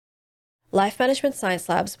Life Management Science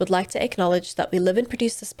Labs would like to acknowledge that we live and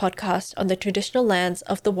produce this podcast on the traditional lands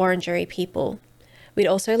of the Wurundjeri people. We'd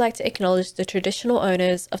also like to acknowledge the traditional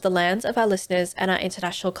owners of the lands of our listeners and our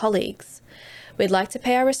international colleagues. We'd like to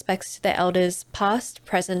pay our respects to their elders, past,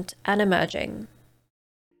 present, and emerging.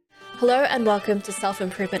 Hello and welcome to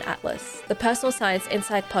Self-Improvement Atlas, the personal science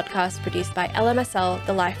insight podcast produced by LMSL,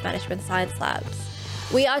 the Life Management Science Labs.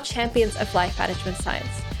 We are champions of life management science,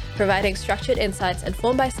 providing structured insights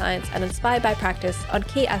informed by science and inspired by practice on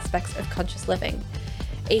key aspects of conscious living.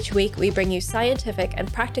 Each week, we bring you scientific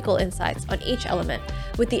and practical insights on each element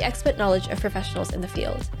with the expert knowledge of professionals in the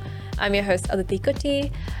field. I'm your host, Aditi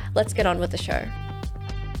Kuti. Let's get on with the show.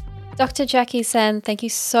 Dr. Jacqui Senn, thank you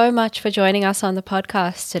so much for joining us on the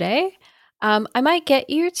podcast today. I might get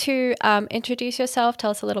you to introduce yourself,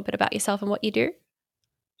 tell us a little bit about yourself and what you do.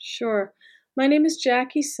 Sure. My name is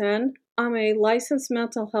Jacqui Senn. I'm a licensed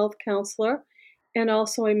mental health counselor and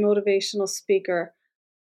also a motivational speaker.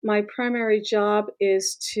 My primary job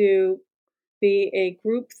is to be a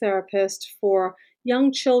group therapist for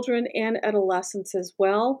young children and adolescents as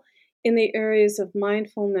well in the areas of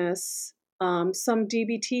mindfulness, some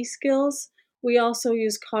DBT skills. We also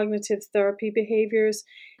use cognitive therapy behaviors,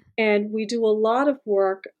 and we do a lot of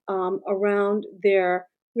work around their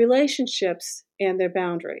relationships and their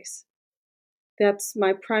boundaries. That's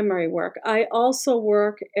my primary work. I also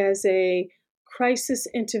work as a crisis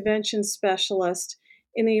intervention specialist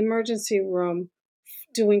in the emergency room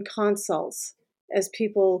doing consults as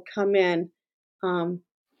people come in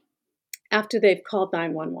after they've called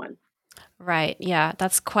 911. Right. Yeah,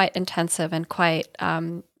 that's quite intensive and quite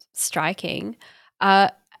striking. Uh,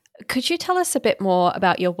 could you tell us a bit more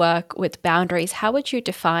about your work with boundaries? How would you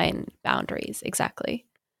define boundaries exactly?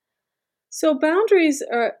 So boundaries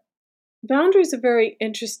are a very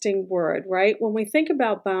interesting word, right? When we think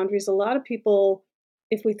about boundaries, a lot of people,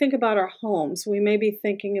 if we think about our homes, we may be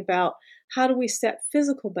thinking about how do we set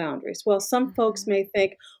physical boundaries? Well, some folks Mhm. may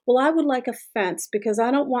think, well, I would like a fence because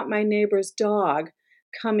I don't want my neighbor's dog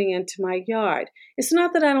coming into my yard. It's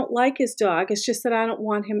not that I don't like his dog, it's just that I don't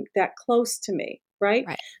want him that close to me, right?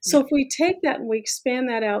 Right. So Yeah. if we take that and we expand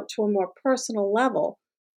that out to a more personal level,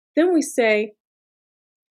 then we say,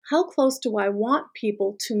 how close do I want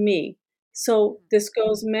people to me? So this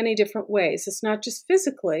goes many different ways. It's not just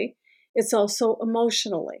physically, it's also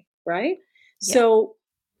emotionally, right? Yeah. So,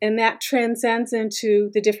 and that transcends into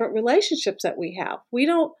the different relationships that we have. We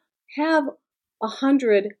don't have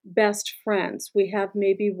 100 best friends. We have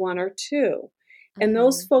maybe one or two. And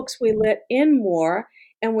those Hmm. folks we let in more,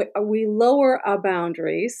 and we lower our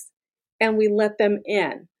boundaries and we let them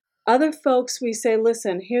in. Other folks, we say,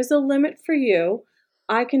 listen, here's a limit for you.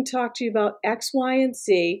 I can talk to you about X, Y, and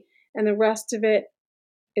Z, and the rest of it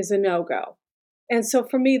is a no-go. And so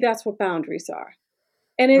for me, that's what boundaries are.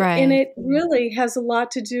 And Right. it really has a lot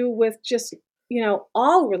to do with just,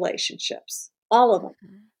 all relationships, all of them,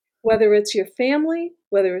 Mhm. whether it's your family,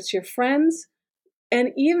 whether it's your friends,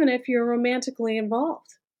 and even if you're romantically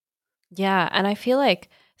involved. Yeah. And I feel like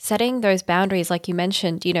setting those boundaries, like you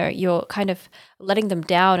mentioned, you're kind of letting them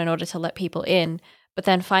down in order to let people in, but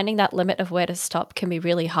then finding that limit of where to stop can be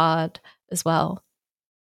really hard as well.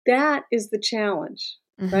 That is the challenge,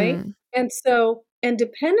 right? Hmm. And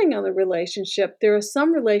depending on the relationship, there are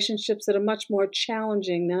some relationships that are much more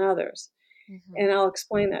challenging than others. And Hmm. I'll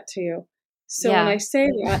explain that to you. So when I Yeah. say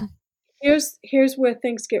that, here's where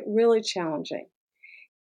things get really challenging.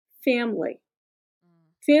 Family.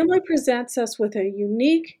 Family presents us with a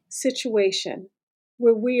unique situation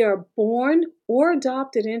where we are born or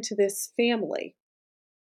adopted into this family.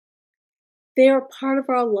 They are part of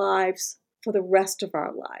our lives for the rest of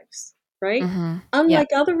our lives, right? Hmm. Yeah. Unlike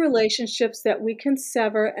other relationships that we can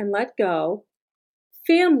sever and let go,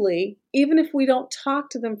 family, even if we don't talk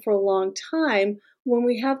to them for a long time, when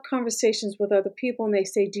we have conversations with other people and they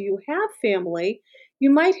say, do you have family?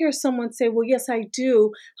 You might hear someone say, well, yes, I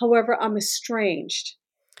do. However, I'm estranged,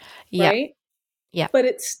 Yeah. right? Yeah. But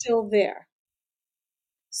it's still there.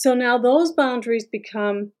 So now those boundaries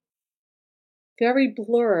become very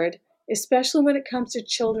blurred, especially when it comes to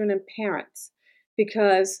children and parents,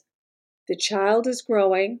 because the child is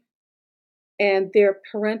growing and their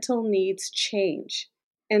parental needs change.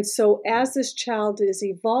 And so, as this child is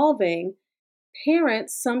evolving,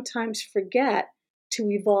 parents sometimes forget to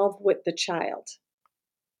evolve with the child,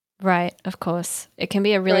 Right, of course. It can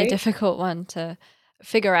be a really right? difficult one to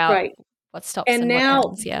figure out Right. what stops And and what now,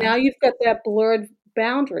 ends, yeah. now you've got that blurred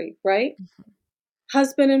boundary, right? Mhm.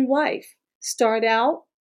 Husband and wife start out,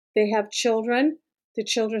 they have children, the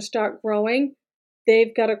children start growing,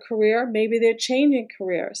 they've got a career, maybe they're changing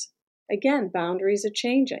careers. Again, boundaries are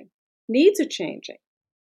changing, needs are changing,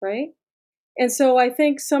 right? And so I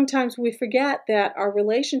think sometimes we forget that our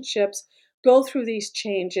relationships go through these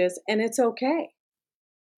changes and it's okay.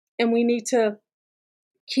 And we need to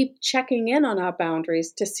keep checking in on our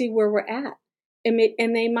boundaries to see where we're at. And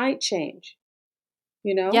they might change,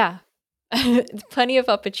 you know? Yeah. Plenty of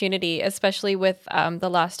opportunity, especially with the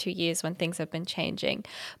last 2 years when things have been changing.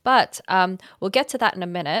 But we'll get to that in a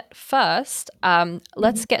minute. First,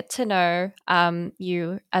 let's Mhm. get to know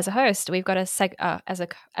you as a host. We've got as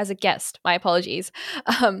a guest. My apologies.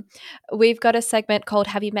 Um, we've got a segment called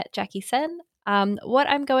 "Have you met Jacqui Senn?" What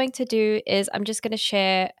I'm going to do is I'm just going to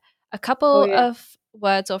share a Oh, couple yeah. of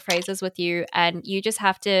words or phrases with you, and you just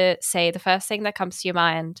have to say the first thing that comes to your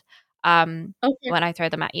mind Okay. when I throw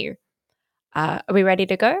them at you. Are we ready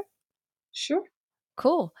to go? Sure.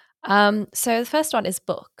 Cool. So the first one is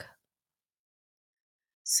book.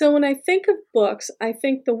 So when I think of books, I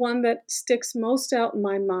think the one that sticks most out in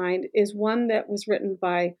my mind is one that was written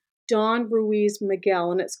by Don Ruiz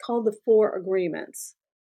Miguel, and it's called The Four Agreements.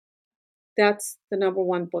 That's the number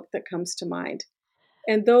one book that comes to mind.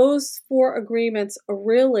 And those four agreements are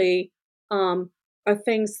really are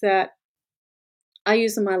things that I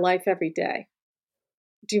use in my life every day.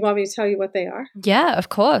 Do you want me to tell you what they are? Yeah, of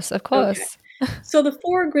course, of Okay. course. So the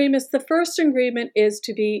four agreements, the first agreement is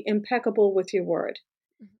to be impeccable with your word.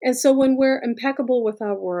 And so when we're impeccable with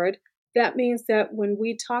our word, that means that when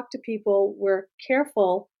we talk to people, we're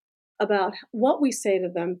careful about what we say to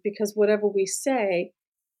them because whatever we say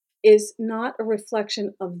is not a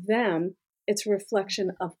reflection of them, it's a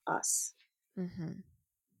reflection of us. Mm-hmm.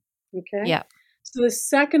 Okay? Yeah. So the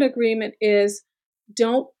second agreement is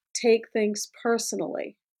don't take things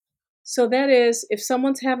personally. So that is, if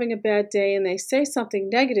someone's having a bad day and they say something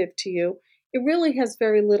negative to you, it really has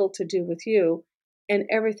very little to do with you and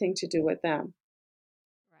everything to do with them.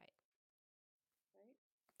 Right.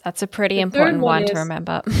 That's a pretty The third important one one to is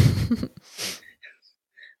remember.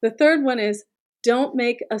 the third one is don't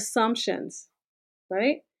make assumptions,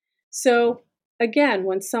 right? So again,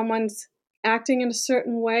 when someone's acting in a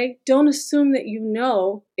certain way, don't assume that you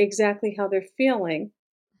know exactly how they're feeling,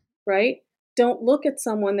 right? Don't look at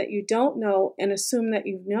someone that you don't know and assume that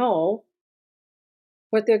you know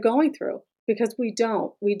what they're going through because we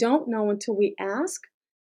don't. We don't know until we ask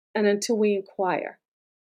and until we inquire.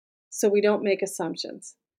 So we don't make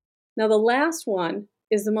assumptions. Now, the last one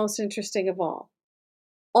is the most interesting of all.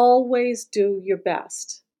 Always do your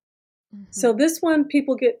best. Mhm. So this one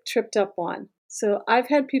people get tripped up on. So I've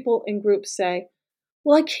had people in groups say,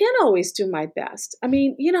 well, I can't always do my best. I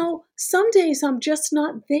mean, some days I'm just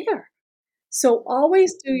not there. So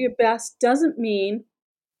always do your best doesn't mean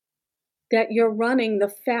that you're running the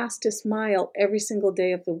fastest mile every single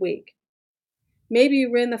day of the week. Maybe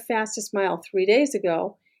you ran the fastest mile 3 days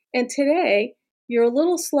ago, and today you're a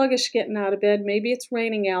little sluggish getting out of bed. Maybe it's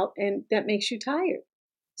raining out, and that makes you tired. Mm.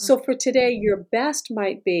 So for today, your best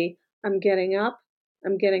might be I'm getting up,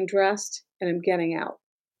 I'm getting dressed, and I'm getting out.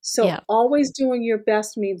 Yeah. So always doing your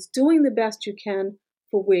best means doing the best you can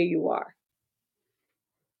for where you are.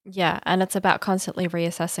 Yeah. And it's about constantly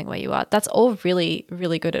reassessing where you are. That's all really,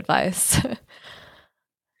 really good advice.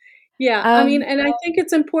 Yeah, I mean, um, and I think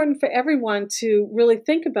it's important for everyone to really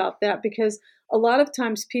think about that because a lot of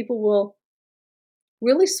times people will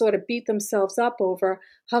really sort of beat themselves up over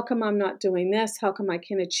how come I'm not doing this? How come I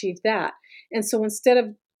can't achieve that? And so instead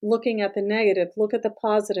of looking at the negative, look at the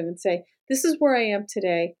positive and say, this is where I am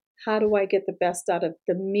today. How do I get the best out of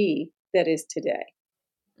the me that is today?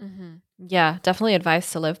 mhm. Yeah, definitely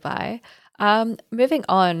advice to live by. Moving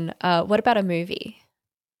on, what about a movie?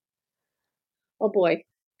 Oh boy.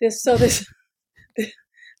 This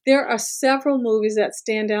there are several movies that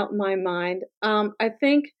stand out in my mind. I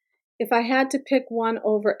think if I had to pick one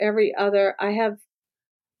over every other,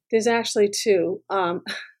 there's actually two.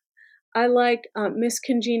 I like Miss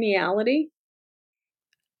Congeniality.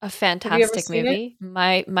 A Have you ever fantastic seen it?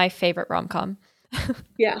 movie. My favorite rom-com.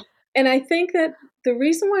 Yeah, and I think that the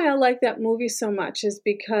reason why I like that movie so much is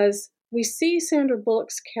because we see Sandra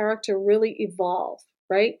Bullock's character really evolve,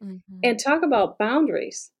 right? Mhm. And talk about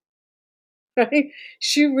boundaries, right?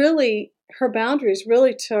 Her boundaries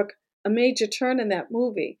really took a major turn in that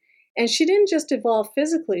movie. And she didn't just evolve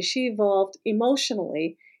physically, she evolved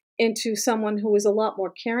emotionally into someone who was a lot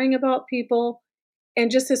more caring about people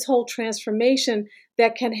and just this whole transformation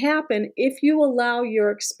that can happen if you allow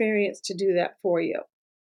your experience to do that for you.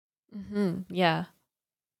 Mhm. Yeah.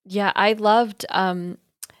 Yeah, I loved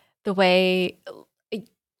the way it-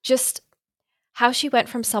 just how she went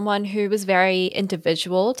from someone who was very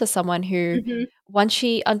individual to someone who, Mhm. once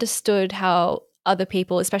she understood how other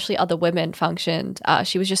people, especially other women, functioned,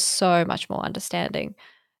 she was just so much more understanding.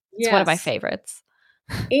 It's one of my Yes. favorites.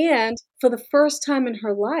 And for the first time in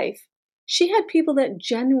her life, she had people that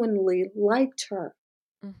genuinely liked her.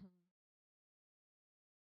 Mhm.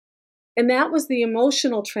 And that was the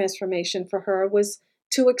emotional transformation for her, was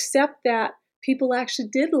to accept that people actually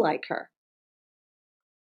did like her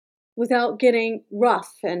without getting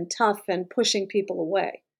rough and tough and pushing people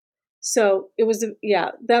away. So it was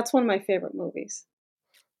yeah, that's one of my favorite movies.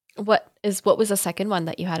 What was the second one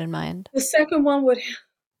that you had in mind? The second one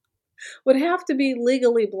would have to be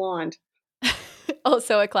Legally Blonde.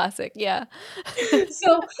 Also a classic, yeah.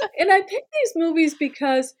 So, and I picked these movies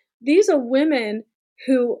because these are women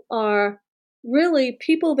who are really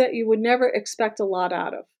people that you would never expect a lot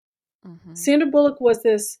out of. Mhm. Sandra Bullock was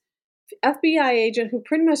this FBI agent who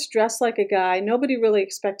pretty much dressed like a guy. Nobody really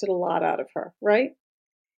expected a lot out of her, right?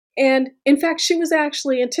 And in fact, she was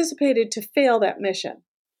actually anticipated to fail that mission.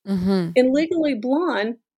 Mhm. In Legally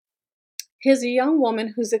Blonde, here's a young woman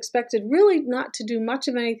who's expected really not to do much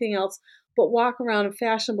of anything else but walk around in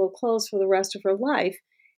fashionable clothes for the rest of her life,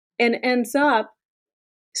 and ends up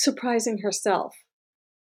surprising herself,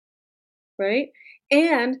 right?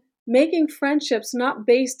 And making friendships not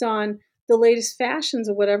based on the latest fashions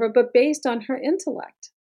or whatever, but based on her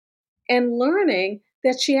intellect, and learning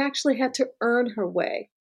that she actually had to earn her way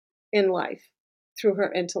in life through her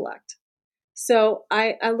intellect. So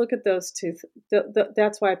I look at those two.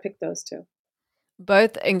 That's why I picked those two.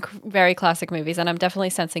 Both very classic movies, and I'm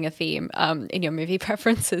definitely sensing a theme, in your movie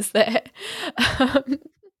preferences there.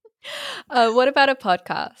 Um, what about a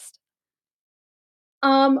podcast?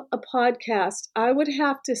 A podcast. I would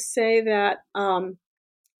have to say that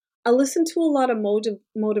I listen to a lot of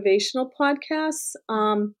motivational podcasts,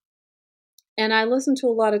 and I listen to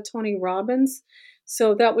a lot of Tony Robbins.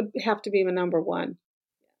 So that would have to be my number one.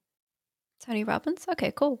 Tony Robbins?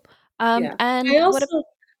 Okay, cool. Yeah. And what ab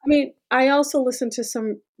I also listen to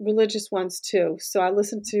some religious ones too. So I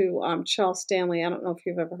listen to Charles Stanley. I don't know if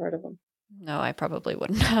you've ever heard of him. No, I probably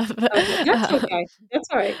wouldn't have. Okay, that's okay. That's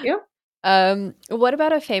all right. Yeah. What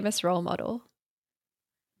about a famous role model?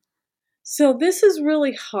 So this is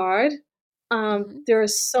really hard. Mhm. There are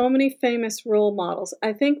so many famous role models.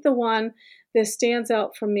 I think the one that stands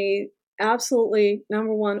out for me, absolutely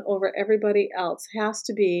number one over everybody else, has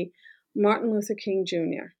to be Martin Luther King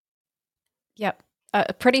Jr. Yep,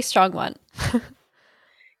 a pretty strong one.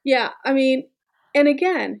 Yeah, I mean, and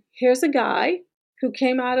again, here's a guy who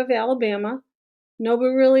came out of Alabama.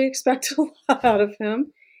 Nobody really expected a lot out of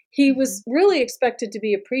him. He Mhm, was really expected to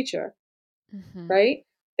be a preacher, mhm. right?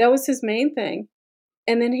 That was his main thing.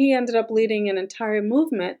 And then he ended up leading an entire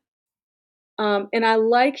movement. And I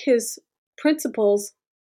like his principles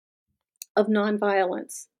of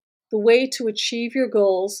nonviolence. The way to achieve your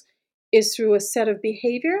goals is through a set of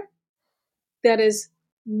behavior that is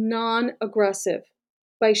non aggressive,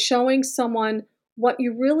 by showing someone what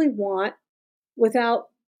you really want without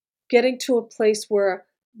getting to a place where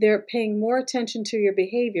they're paying more attention to your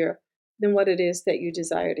behavior than what it is that you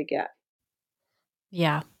desire to get.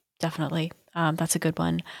 Yeah, definitely. That's a good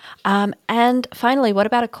one. And finally, what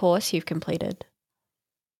about a course you've completed?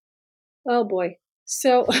 Oh boy.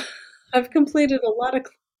 So I've completed a lot of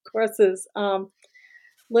courses.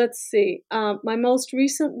 Let's see. My most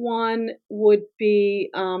recent one would be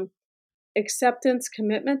acceptance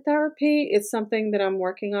commitment therapy. It's something that I'm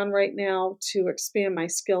working on right now to expand my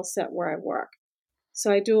skill set where I work. So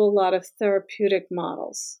I do a lot of therapeutic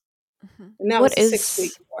models, Mhm. and that was a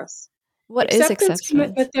 6-week course. What is Acceptance acceptance?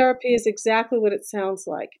 commitment therapy is exactly what it sounds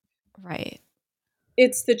like. Right.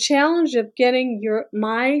 It's the challenge of getting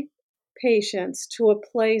my patients to a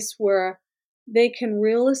place where they can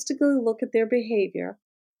realistically look at their behavior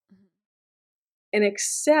and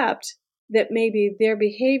accept that maybe their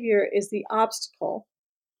behavior is the obstacle.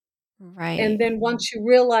 And Right. then once you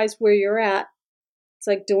realize where you're at, it's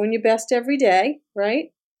like doing your best every day,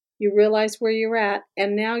 right? You realize where you're at,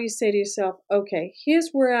 and now you say to yourself, okay, here's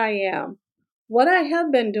where I am. What I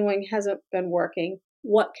have been doing hasn't been working.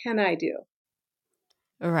 What can I do?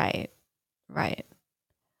 Right. Right.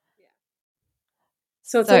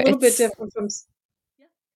 So it's a So little bit it's different from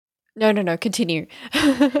no, no, no, continue.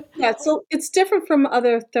 yeah, so it's different from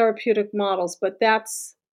other therapeutic models, but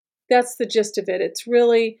that's the gist of it. It's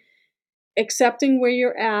really accepting where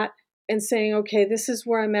you're at and saying, "Okay, this is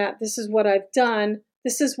where I'm at. This is what I've done.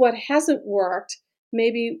 This is what hasn't worked.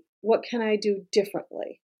 Maybe what can I do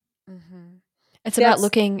differently?" Mhm. That's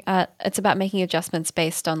It's about making adjustments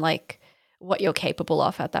based on, like, what you're capable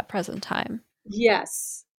of at that present time.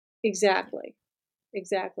 yes. Exactly.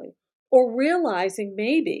 Exactly. Or realizing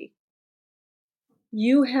maybe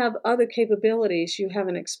you have other capabilities you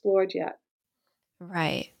haven't explored yet.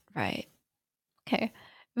 Right, right. Okay.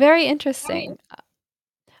 Very Right. interesting.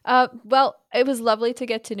 Well, it was lovely to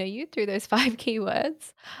get to know you through those five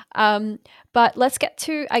keywords. Um, but let's get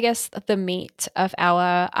to, I guess, the meat of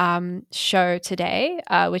our show today,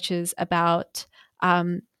 which is about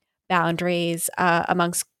um, boundaries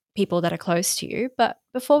amongst people that are close to you. But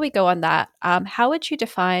before we go on that, how would you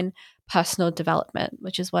define personal development,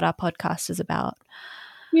 which is what our podcast is about?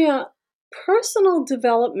 Yeah, personal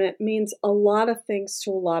development means a lot of things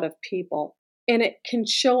to a lot of people, and it can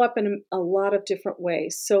show up in a lot of different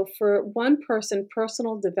ways. So, for one person,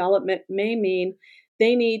 personal development may mean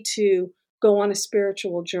they need to go on a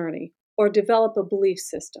spiritual journey or develop a belief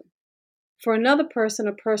system. For another person,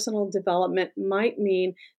 a personal development might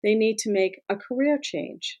mean they need to make a career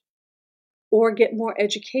change or get more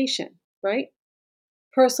education, right?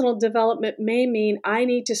 Personal development may mean I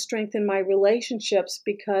need to strengthen my relationships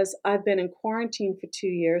because I've been in quarantine for 2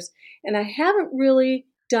 years and I haven't really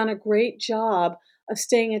done a great job of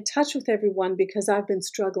staying in touch with everyone because I've been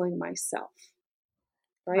struggling myself,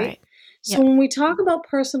 right? Right. So Yeah. when we talk about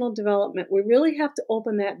personal development, we really have to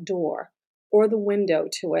open that door or the window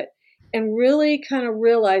to it and really kind of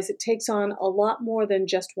realize it takes on a lot more than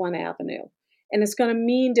just one avenue. And it's going to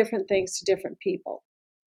mean different things to different people.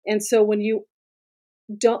 And so when you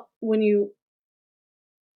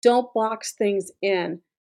don't box things in,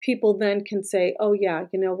 people then can say, "Oh, yeah,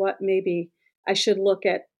 you know what? Maybe I should look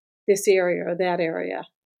at this area or that area,"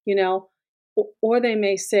 you know? Or they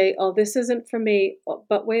may say, "Oh, this isn't for me,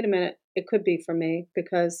 but wait a minute, it could be for me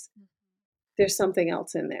because there's something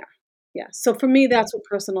else in there." Yeah, so Right. for me, that's what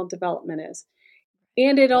personal development is.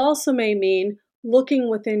 And it also may mean looking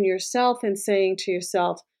within yourself and saying to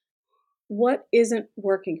yourself, "What isn't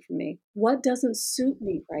working for me? What doesn't suit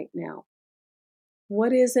me right now?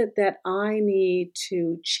 What is it that I need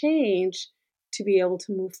to change to be able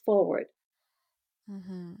to move forward?"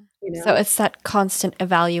 Hmm. You So know? it's that constant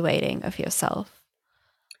evaluating of yourself.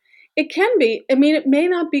 It can be. I mean, it may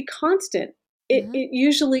not be constant. It Hmm. it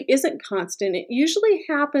usually isn't constant. It usually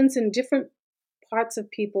happens in different parts of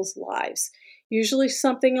people's lives. Usually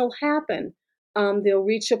something will happen. They'll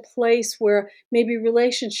reach a place where maybe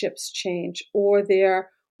relationships change or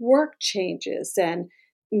their work changes and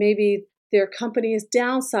maybe their company is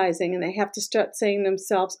downsizing and they have to start saying to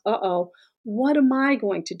themselves, "Uh-oh, what am I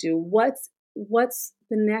going to do? What's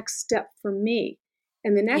the next step for me?"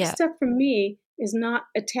 And the next Yeah. step for me is not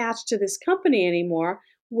attached to this company anymore.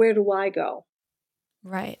 Where do I go?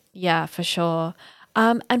 Right. Yeah, for sure.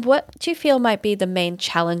 And what do you feel might be the main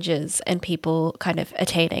challenges in people kind of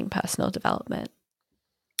attaining personal development?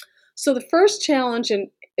 So, the first challenge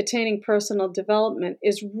in attaining personal development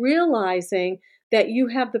is realizing that you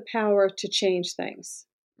have the power to change things.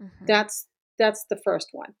 Hmm. That's the first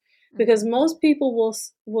one. Because Hmm. most people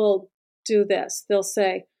will do this. They'll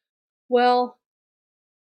say, "Well,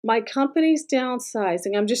 my company's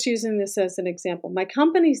downsizing." I'm just using this as an example. "My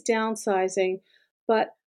company's downsizing,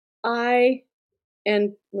 but I,"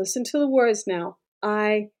 and listen to the words now,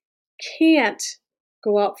 "I can't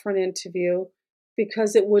go out for an interview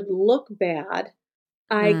because it would look bad.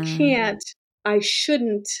 I Mm. can't, I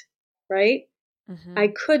shouldn't," right? "I Hmm.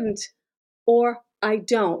 couldn't," or "I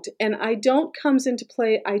don't." And "I don't" comes into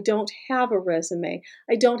play. I don't have a resume.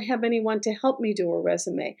 I don't have anyone to help me do a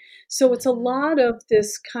resume. So it's a Hmm. lot of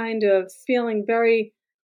this kind of feeling very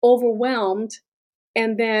overwhelmed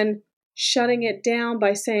and then shutting it down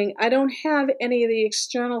by saying, "I don't have any of the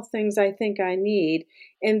external things I think I need,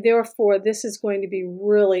 and therefore this is going to be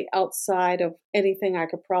really outside of anything I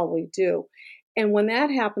could probably do." And when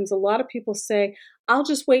that happens, a lot of people say, "I'll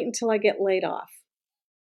just wait until I get laid off,"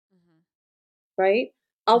 right?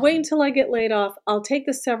 "I'll wait Hmm. until I get laid off. I'll take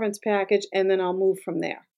the severance package and then I'll move from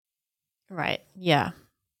there." Right. Yeah.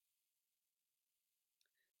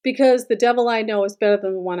 Because the devil I know is better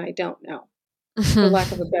than the one I don't know, for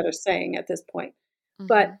lack of a better saying at this point.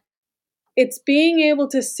 But Hmm. it's being able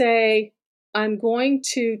to say, "I'm going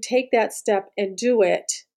to take that step and do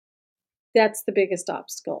it." That's the biggest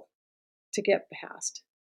obstacle to get past,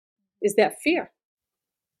 is that fear.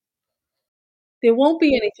 There won't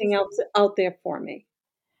be anything else out there for me.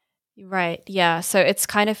 Right. Yeah. So it's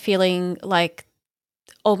kind of feeling like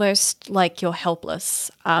almost like you're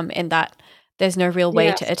helpless, in that there's no real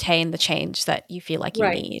way to Yes, attain the change that you feel like you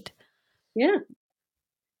right. need. Yeah.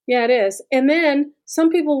 Yeah, it is. And then some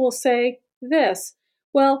people will say this,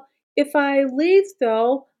 "Well, if I leave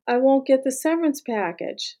though, I won't get the severance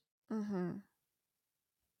package." Mhm.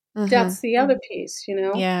 Mhm. That's the other piece, you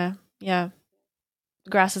know? Yeah. Yeah.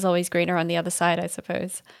 Grass is always greener on the other side, I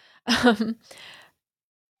suppose. Um,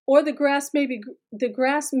 Or the grass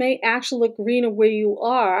may actually look greener where you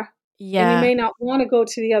are, and you yeah. may not wanna go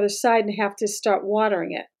to the other side and have to start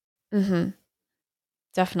watering it. Mhm.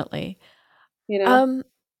 definitely. you know? Um,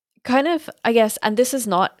 Kind of, I guess, and this is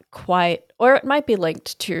not quite, or it might be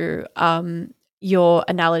linked to your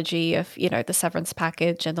analogy of, the severance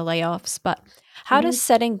package and the layoffs, but how does Mhm.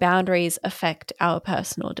 setting boundaries affect our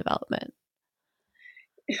personal development?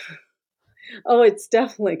 Oh, it's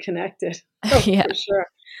definitely connected. Oh, Yeah. for sure.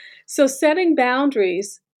 So setting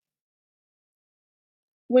boundaries,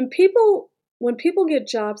 when people get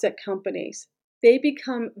jobs at companies, they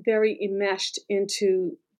become very enmeshed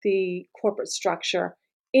into the corporate structure.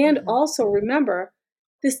 And Hmm. also remember,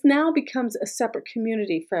 this now becomes a separate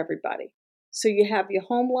community for everybody. So you have your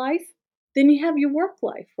home life, then you have your work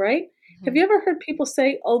life, right? Have Hmm. you ever heard people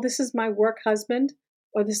say, "Oh, this is my work husband,"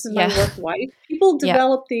 or "This is my Yeah. work wife"? People Yeah.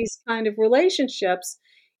 develop these kind of relationships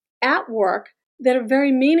at work that are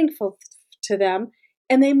very meaningful to them,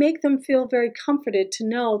 and they make them feel very comforted to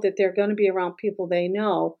know that they're going to be around people they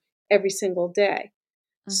know every single day.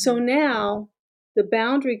 So Hmm. now the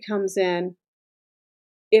boundary comes in.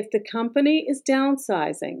 If the company is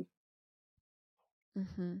downsizing,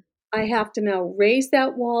 Hmm. I have to now raise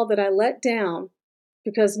that wall that I let down,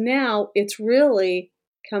 because now it's really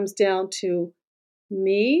comes down to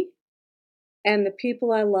me and the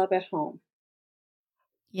people I love at home,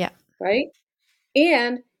 Yeah. right?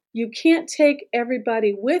 And you can't take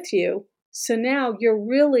everybody with you. So now you're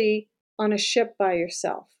really on a ship by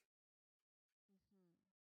yourself.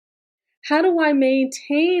 How do I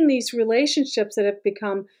maintain these relationships that have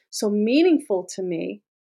become so meaningful to me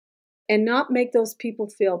and not make those people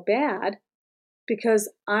feel bad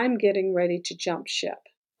because I'm getting ready to jump ship?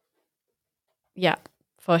 Yeah,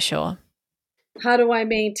 for sure. How do I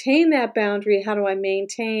maintain that boundary? How do I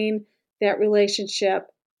maintain that relationship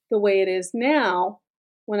the way it is now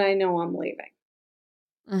when I know I'm leaving?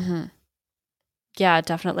 Hmm. Yeah,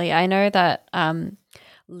 definitely. I know that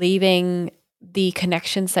leaving the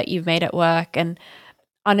connections that you've made at work and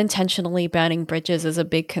unintentionally burning bridges is a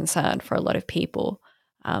big concern for a lot of people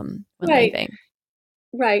when Right, leaving.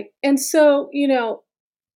 right. And so,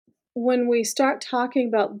 when we start talking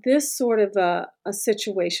about this sort of a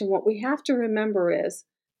situation, what we have to remember is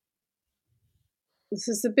this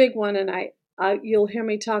is a big one, and you'll hear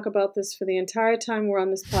me talk about this for the entire time we're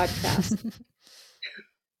on this podcast.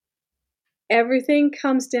 Everything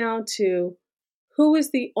comes down to who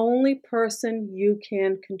is the only person you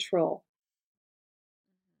can control?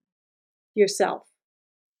 Yourself,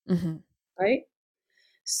 Hmm. right?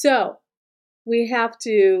 So we have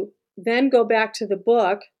to then go back to the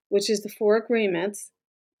book, which is the four agreements,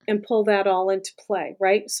 and pull that all into play,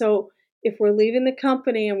 right? So if we're leaving the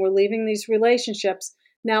company and we're leaving these relationships,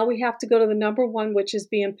 now we have to go to the number one, which is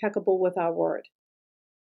be impeccable with our word,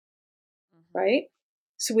 right?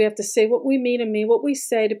 So we have to say what we mean and mean what we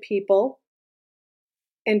say to people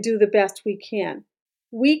and do the best we can.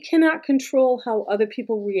 We cannot control how other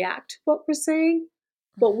people react to what we're saying,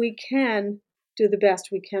 but we can do the best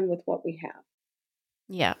we can with what we have,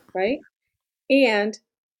 Yeah. right? And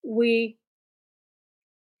we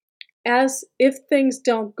as if things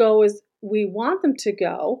don't go as we want them to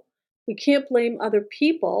go, we can't blame other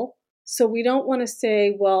people. So we don't want to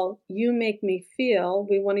say, well, you make me feel.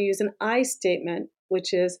 We want to use an I statement,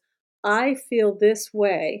 which is, I feel this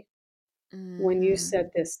way when you Hmm.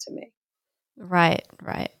 said this to me. Right,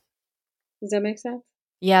 right. Does that make sense?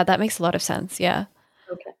 Yeah, that makes a lot of sense. Yeah.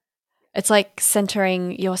 Okay. It's like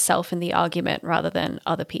centering yourself in the argument rather than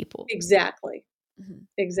other people. Exactly. Mhm.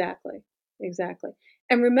 Exactly. Exactly.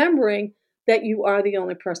 And remembering that you are the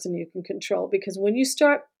only person you can control, because when you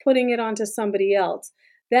start putting it onto somebody else,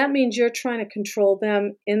 that means you're trying to control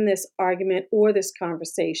them in this argument or this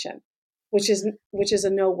conversation, Mhm. which is a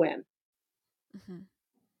no-win. Mhm.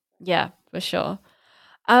 Yeah, for sure.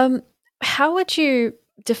 Um, how would you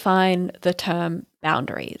define the term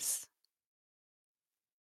boundaries?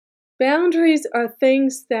 Boundaries are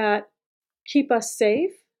things that keep us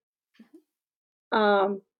safe,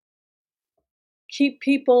 um, keep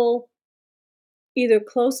people either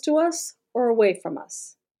close to us or away from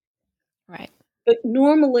us. Right. But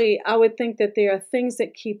normally, I would think that they are things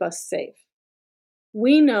that keep us safe.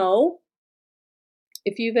 We know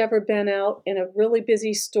if you've ever been out in a really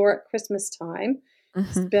busy store at Christmas time,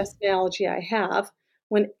 it's the Mhm. best analogy I have,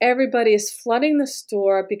 when everybody is flooding the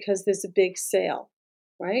store because there's a big sale,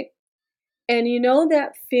 right? And you know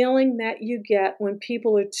that feeling that you get when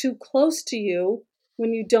people are too close to you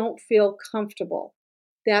when you don't feel comfortable.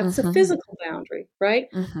 That's a Mhm. physical boundary, right?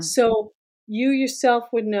 Mhm. So you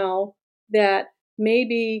yourself would know that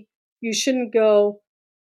maybe you shouldn't go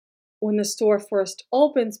when the store first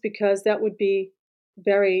opens because that would be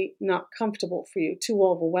very not comfortable for you, too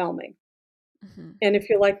overwhelming. Hmm. And if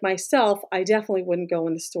you're like myself, I definitely wouldn't go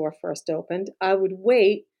when the store first opened. I would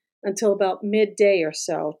wait until about midday or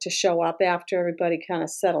so to show up after everybody kind of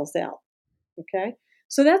settles out. Okay.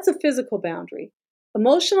 So that's a physical boundary.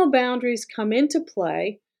 Emotional boundaries come into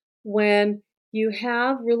play when you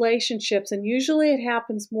have relationships, and usually it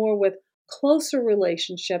happens more with closer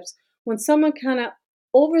relationships when someone kind of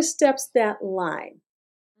oversteps that line,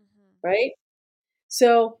 right?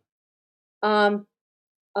 So, um,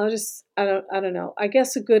 I don't know. I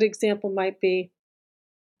guess a good example might be,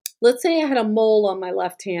 let's say I had a mole on my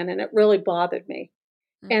left hand and it really bothered me.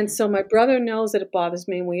 And Hmm. so my brother knows that it bothers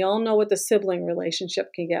me, and we all know what the sibling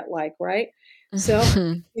relationship can get like, right? So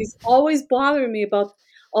Hmm. he's always bothering me about,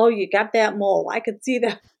 "Oh, you got that mole. I could see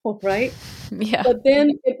that mole," right? Yeah. But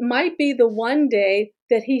then it might be the one day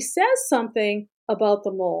that he says something about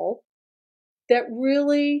the mole that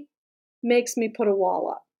really makes me put a wall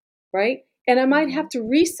up, right? And I might Hmm. have to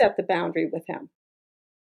reset the boundary with him,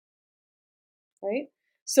 right?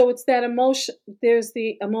 So it's that emotion, there's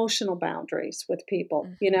the emotional boundaries with people,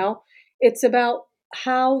 you Hmm. know? It's about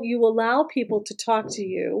how you allow people to talk to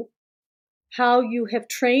you, how you have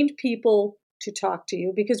trained people to talk to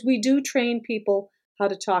you, because we do train people how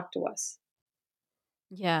to talk to us.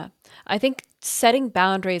 Yeah. I think setting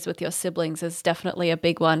boundaries with your siblings is definitely a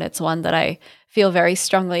big one. It's one that I feel very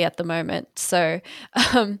strongly at the moment. So,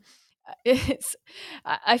 um, it's,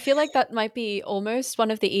 I feel like that might be almost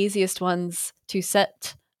one of the easiest ones to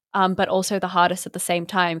set, but also the hardest at the same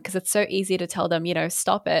time because it's so easy to tell them,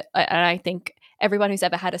 stop it. And I think everyone who's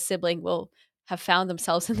ever had a sibling will have found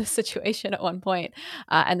themselves in this situation at one point,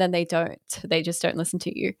 and then they don't. They just don't listen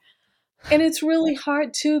to you. And it's really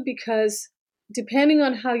hard too because depending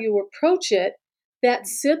on how you approach it, that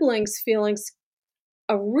sibling's feelings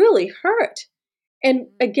are really hurt. And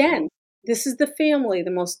again, this is the family.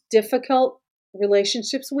 The most difficult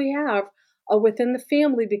relationships we have are within the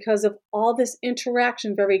family because of all this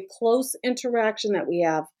interaction, very close interaction that we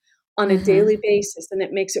have on a Hmm. daily basis. And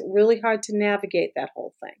it makes it really hard to navigate that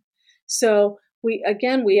whole thing. So, we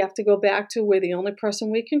have to go back to we're the only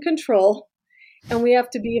person we can control, and we have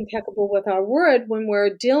to be impeccable with our word when we're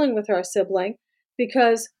dealing with our sibling,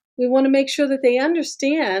 because we want to make sure that they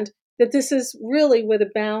understand that this is really where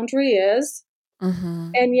the boundary is,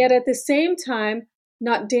 Hmm. and yet at the same time,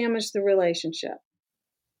 not damage the relationship.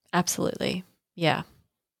 Absolutely. Yeah.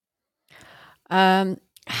 Um,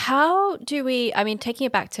 how do we, I mean, taking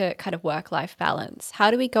it back to kind of work life balance,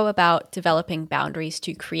 how do we go about developing boundaries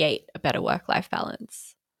to create a better work life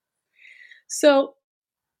balance? So,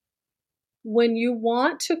 when you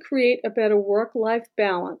want to create a better work life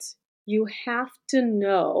balance, you have to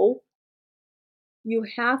know, you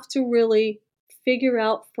have to really figure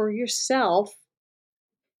out for yourself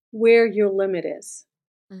where your limit is.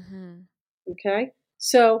 Hmm. Okay.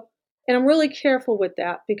 So, and I'm really careful with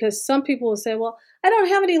that because some people will say, well, I don't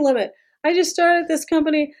have any limit. I just started this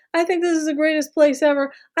company. I think this is the greatest place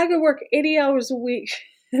ever. I could work 80 hours a week.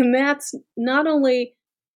 And that's not only,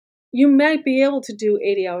 you might be able to do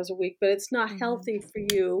 80 hours a week, but it's not Hmm. healthy for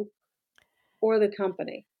you or the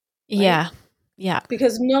company, right? Yeah. Yeah.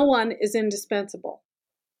 Because no one is indispensable,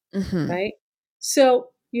 Hmm. right?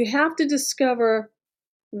 So you have to discover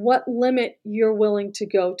what limit you're willing to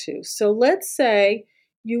go to. So let's say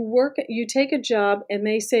you take a job and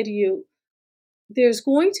they say to you, there's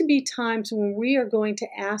going to be times when we are going to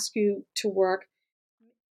ask you to work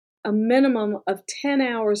a minimum of 10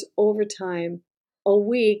 hours overtime a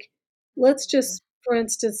week. Let's just, for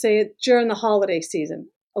instance, say it during the holiday season.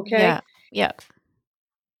 Yeah. Okay. Yeah.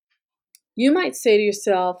 You might say to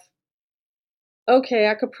yourself, okay,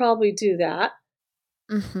 I could probably do that.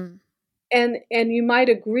 Hmm. And you might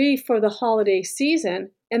agree for the holiday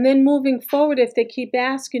season, and then moving forward, if they keep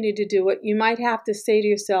asking you to do it, you might have to say to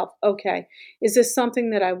yourself, okay, is this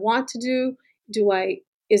something that I want to do?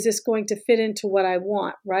 Is this going to fit into what I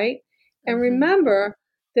want, right? And Hmm. remember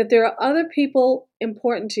that there are other people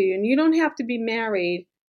important to you, and you don't have to be married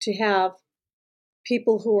to have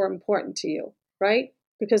people who are important to you, right?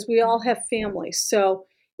 Because we all Hmm. have families. So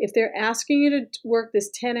if they're asking you to work this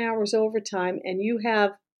 10 hours overtime and you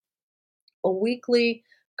have a weekly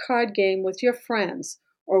card game with your friends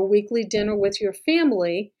or a weekly dinner with your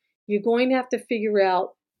family, you're going to have to figure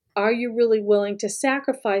out, are you really willing to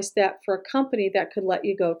sacrifice that for a company that could let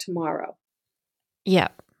you go tomorrow? Yeah.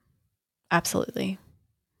 Absolutely.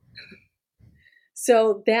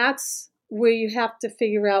 So that's where you have to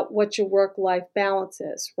figure out what your work life balance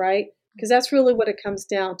is, right? Because that's really what it comes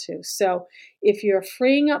down to. So if you're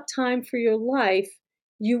freeing up time for your life,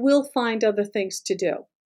 you will find other things to do,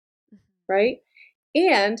 right?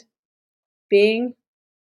 And being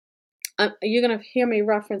you're going to hear me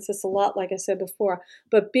reference this a lot, like I said before,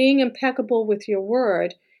 but being impeccable with your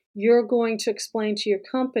word, you're going to explain to your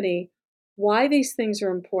company why these things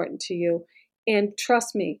are important to you. And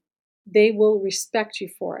trust me, they will respect you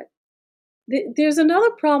for it. There's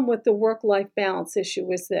another problem with the work life balance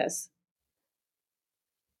issue is this: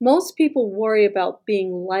 most people worry about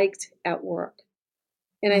being liked at work.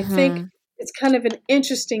 And I think Mm-hmm. it's kind of an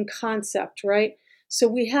interesting concept, right? So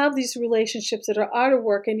we have these relationships that are out of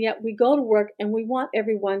work, and yet we go to work and we want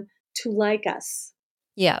everyone to like us.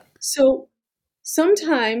 Yeah. So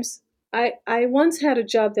sometimes I once had a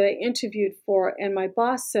job that I interviewed for, and my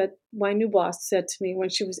new boss said to me when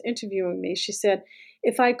she was interviewing me, she said,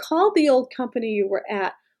 if I called the old company you were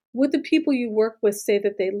at, would the people you work with say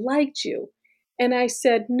that they liked you? And I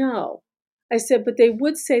said, no. I said, but they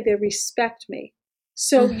would say they respect me.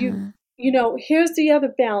 So Mm-hmm. here's the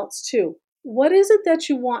other balance too. What is it that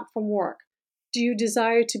you want from work? Do you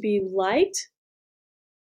desire to be liked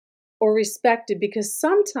or respected? Because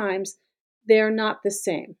sometimes they're not the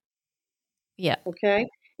same. Yeah. Okay.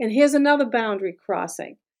 And here's another boundary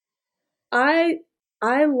crossing. I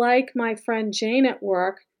I like my friend Jane at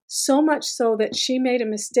work so much so that she made a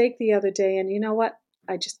mistake the other day, and you know what?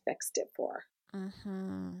 I just fixed it for her.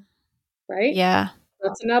 Mm-hmm. Right? Yeah.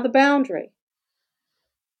 That's another boundary,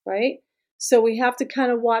 right? So we have to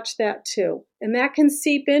kind of watch that too. And that can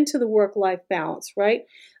seep into the work life balance, right?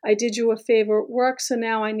 I did you a favor at work, so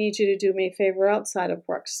now I need you to do me a favor outside of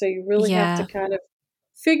work. So you really have to Yeah. kind of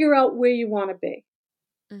figure out where you want to be.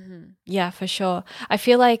 Mm-hmm. Yeah, for sure. I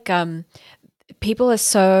feel like people are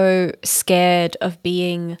so scared of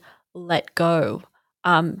being let go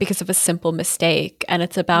because of a simple mistake, and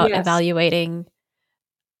it's about Yes. evaluating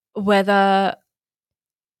whether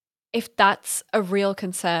if that's a real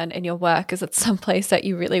concern in your work, is it someplace that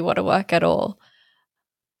you really want to work at all?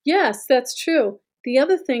 Yes, that's true. The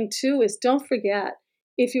other thing too is don't forget,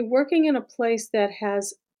 if you're working in a place that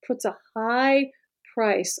has puts a high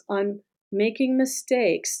price on making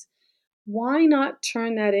mistakes, why not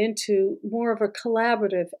turn that into more of a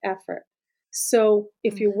collaborative effort? So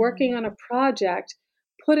if you're working Mhm. on a project,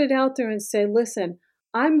 put it out there and say, listen,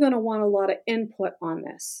 I'm going to want a lot of input on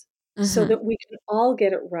this so Mhm. that we can all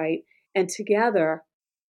get it right. And together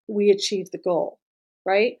we achieve the goal,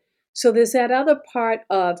 right? So there's that other part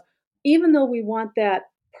of, even though we want that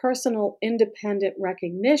personal independent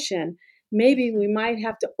recognition, maybe we Mhm. might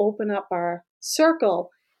have to open up our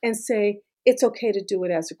circle and say, it's okay to do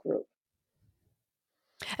it as a group.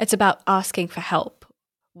 It's about asking for help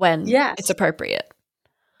when it's Yes, appropriate.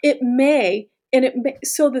 it may, and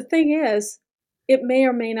so the thing is, it may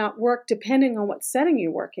or may not work depending on what setting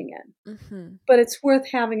you're working in. Mhm. But it's worth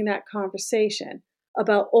having that conversation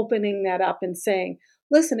about opening that up and saying,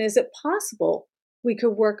 listen, is it possible we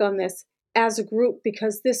could work on this as a group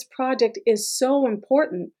because this project is so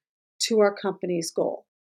important to our company's goal?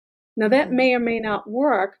 Now, that Mhm. may or may not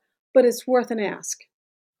work, but it's worth an ask.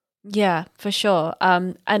 Yeah, for sure.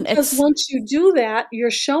 And Because it's once you do that,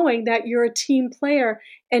 you're showing that you're a team player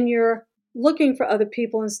and you're looking for other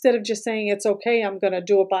people instead of just saying, it's okay, I'm going to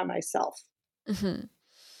do it by myself. mhm.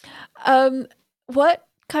 Um, what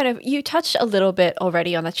kind of you touched a little bit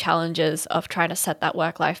already on the challenges of trying to set that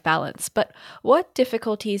work-life balance, but what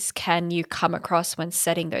difficulties can you come across when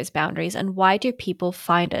setting those boundaries, and why do people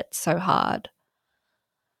find it so hard?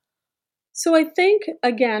 So I think,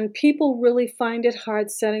 again, people really find it hard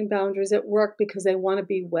setting boundaries at work because they want to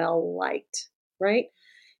be well liked, right?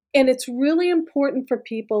 And it's really important for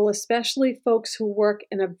people, especially folks who work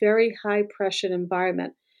in a very high pressure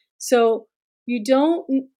environment. So you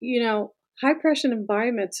don't, high pressure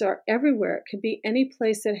environments are everywhere. It could be any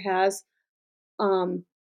place that has um,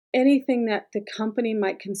 anything that the company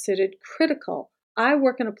might consider critical. I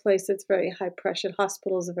work in a place that's very high pressure.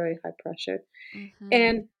 Hospitals are very high pressure. Mhm.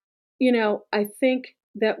 And, I think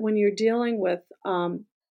that when you're dealing with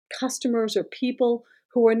customers or people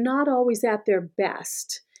who are not always at their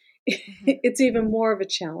best, Mhm. it's even more of a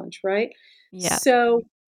challenge, right? Yeah. So,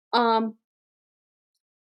 um,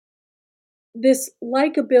 this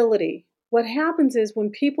likability, what happens is when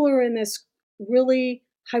people are in this really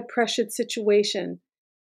high pressured situation,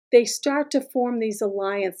 they start to form these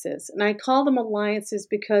alliances. And I call them alliances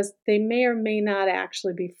because they may or may not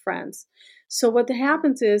actually be friends. So what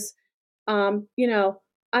happens is,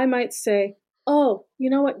 I might say, oh, you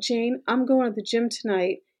know what, Jane, I'm going to the gym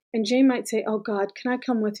tonight. And Jane might say, oh God, can I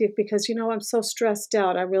come with you? Because, I'm so stressed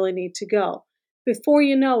out. I really need to go. Before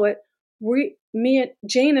you know it,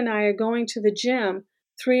 Jane and I are going to the gym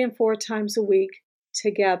 3 and 4 times a week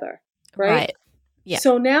together, right? Right. Yeah.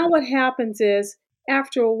 So now what happens is,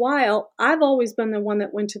 after a while, I've always been the one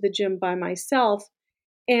that went to the gym by myself,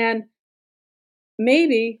 and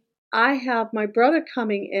maybe I have my brother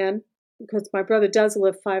coming in, because my brother does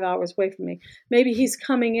live 5 hours away from me. Maybe he's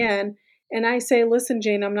coming in and I say, "Listen,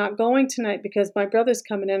 Jane, I'm not going tonight because my brother's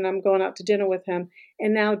coming in and I'm going out to dinner with him."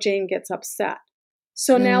 And now Jane gets upset.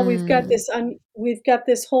 So now Mm. we've got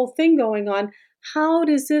this whole thing going on. How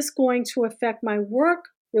is this going to affect my work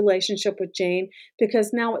relationship with Jane?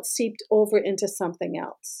 Because now it's seeped over into something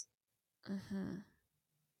else, Mhm.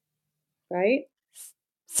 right?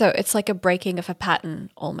 So it's like a breaking of a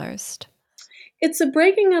pattern almost. It's a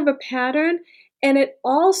breaking of a pattern, and it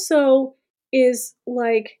also is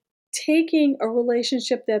like taking a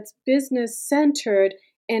relationship that's business centered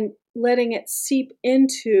and letting it seep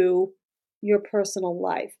into your personal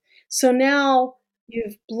life. So now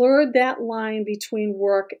you've blurred that line between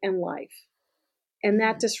work and life, and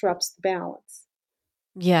that Mhm. disrupts the balance,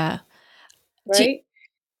 Yeah. Do right?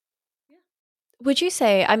 would you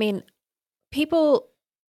say, I mean, people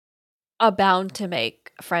are bound to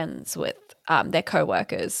make friends with, their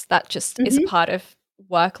coworkers. That just is a Mhm, part of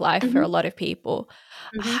work life for a mhm, lot of people.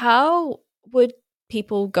 mhm. How would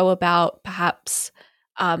people go about perhaps,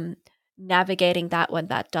 um, navigating that when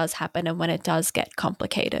that does happen and when it does get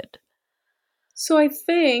complicated? So I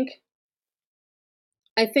think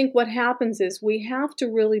what happens is we have to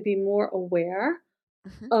really be more aware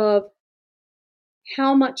Mhm. of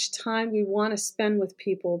how much time we wanna spend with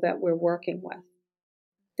people that we're working with.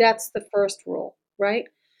 That's the first rule, right?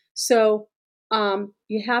 So,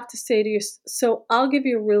 you have to say to your so I'll give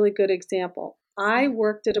you a really good example. I Mhm.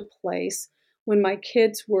 worked at a place when my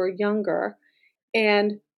kids were younger,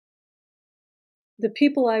 and the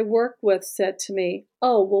people I worked with said to me,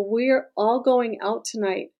 "Oh, well, we're all going out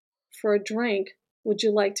tonight for a drink. Would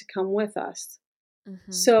you like to come with us?"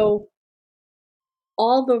 Mhm. So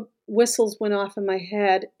all the whistles went off in my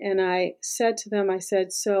head, and I said to them, I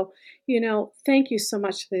said, "So, thank you so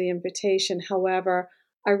much for the invitation. However,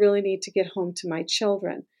 I really need to get home to my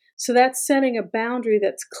children." So that's setting a boundary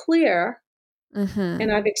that's clear,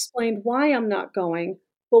 and Mhm. I've explained why I'm not going.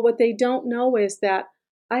 But what they don't know is that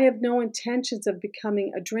I have no intentions of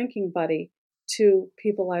becoming a drinking buddy to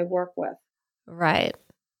people I work with, Right.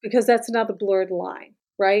 because that's another blurred line,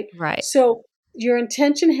 right? Right. So your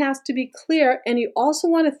intention has to be clear, and you also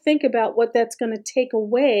want to think about what that's going to take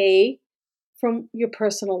away from your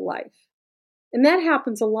personal life. And that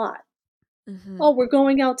happens a lot. Mhm. Oh, we're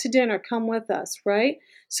going out to dinner, come with us, right?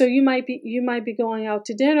 So you might be going out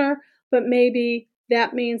to dinner, but maybe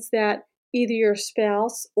that means that either your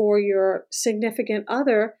spouse or your significant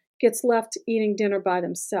other gets left eating dinner by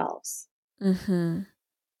themselves, Mhm.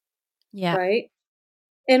 Yeah. right?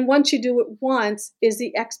 And once you do it once, is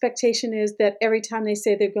the expectation is that every time they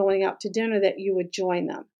say they're going out to dinner that you would join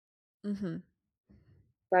them, Mhm.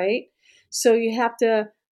 right? So you have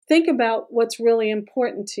to think about what's really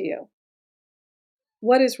important to you.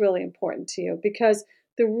 What is really important to you? Because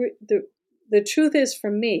the truth is, for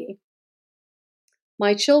me,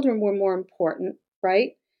 my children were more important,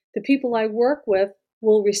 right? The people I work with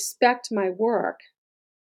will respect my work,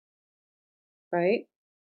 right?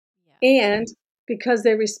 Yeah. And because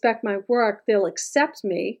they respect my work, they'll accept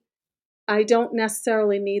me. I don't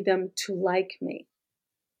necessarily need them to like me.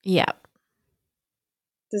 Yeah.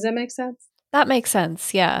 Does that make sense? That makes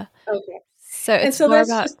sense, yeah. Okay. So And it's so more that's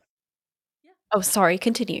about just Yeah. oh, sorry,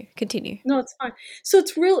 continue, continue. No, it's fine. So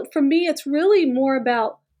it's real for me, it's really more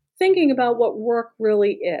about thinking about what work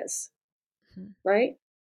really is, Mhm. right?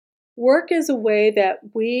 Work is a way that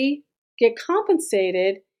we get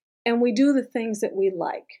compensated and we do the things that we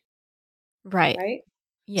like, Right. right?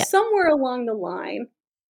 Yeah. Somewhere along the line,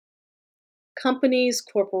 companies,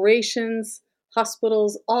 corporations,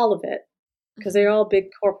 hospitals, all of it, because they're Mhm. all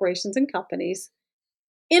big corporations and companies,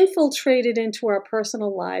 infiltrated into our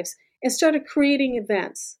personal lives and started creating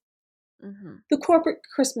events. Mhm. The corporate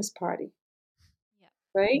Christmas party, Yeah.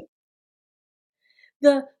 right?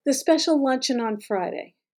 The special luncheon on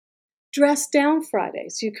Friday, dress down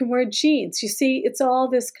Fridays. You can wear jeans. You see, it's all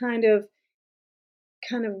this kind of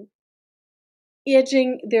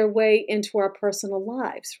edging their way into our personal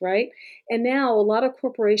lives, right? And now a lot of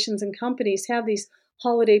corporations and companies have these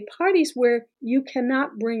holiday parties where you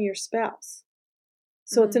cannot bring your spouse.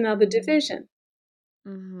 So it's another Mm. division,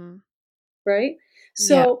 Mhm. right? Yeah.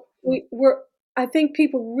 So I think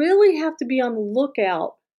people really have to be on the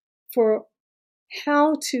lookout for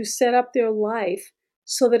how to set up their life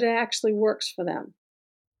so that it actually works for them.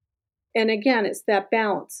 And again, it's that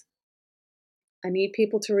balance. I need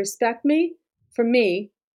people to respect me. For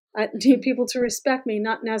me, I need Mhm. people to respect me,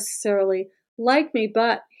 not necessarily like me.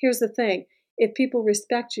 But here's the thing, if people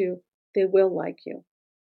respect you, they will like you.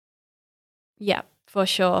 Yeah, for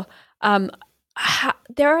sure. Um,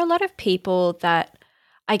 There are a lot of people that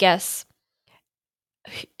I guess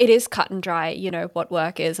it is cut and dry, what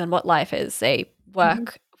work is and what life is. They Mhm.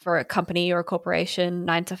 work for a company or a corporation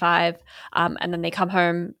 9 to 5, and then they come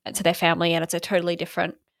home to their family and it's a totally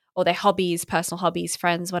different, or their hobbies, personal hobbies,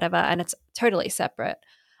 friends, whatever, and it's totally separate.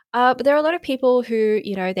 But there are a lot of people who,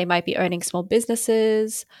 they might be owning small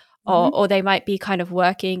businesses, or, Mhm. or they might be kind of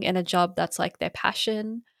working in a job that's like their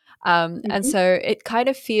passion. And Mhm. so it kind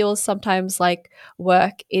of feels sometimes like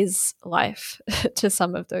work is life to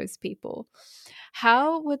some of those people.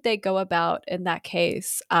 How would they go about in that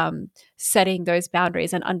case, setting those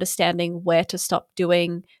boundaries and understanding where to stop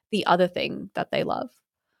doing the other thing that they love?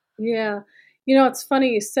 Yeah. It's funny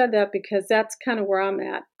you said that because that's kinda where I'm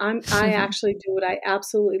at. I actually do what I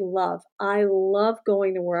absolutely love. I love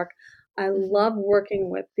going to work. I Mhm. love working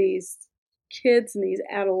with these kids and these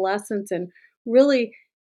adolescents and really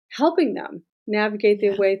helping them navigate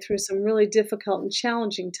their Yeah. way through some really difficult and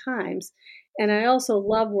challenging times, and I also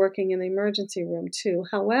love working in the emergency room too.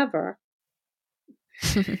 However,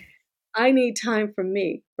 I need time for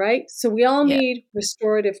me, right? So we all Yeah. need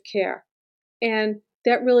restorative care. And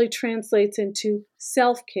that really translates into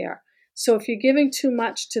self care. So if you're giving too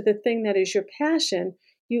much to the thing that is your passion,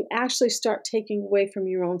 you actually start taking away from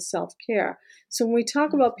your own self care. So when we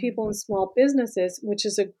talk about Mhm. people in small businesses, which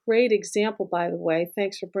is a great example, by the way,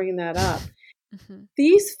 thanks for bringing that up, Mhm.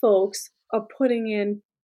 these folks are putting in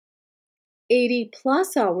 80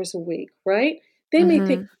 plus hours a week, right? They may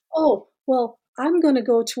think, Mhm. oh, well, I'm going to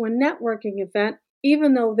go to a networking event,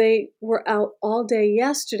 even though they were out all day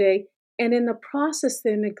yesterday. And in the process,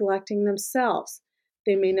 they're neglecting themselves.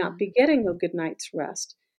 They may not Mhm. be getting a good night's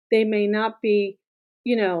rest. They may not be,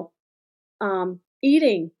 you know,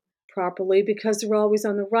 eating properly because they're always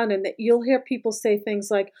on the run. And that you'll hear people say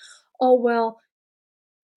things like, oh, well,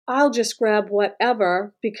 I'll just grab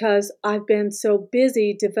whatever because I've been so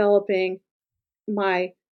busy developing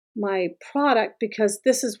my product because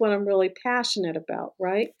this is what I'm really passionate about,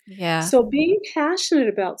 right? Yeah. So being passionate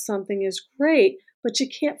about something is great, but you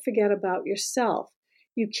can't forget about yourself.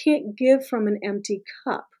 You can't give from an empty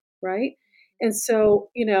cup, right? And so,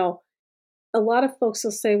 a lot of folks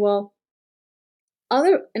will say, well,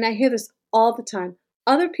 and I hear this all the time,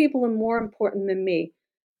 other people are more important than me.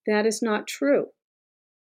 That is not true.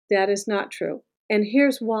 That is not true. And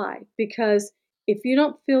here's why, because if you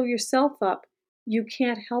don't fill yourself up, you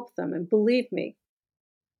can't help them. And believe me,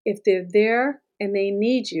 if they're there and they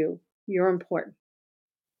need you, you're important.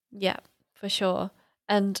 Yeah, for sure.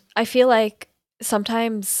 And I feel like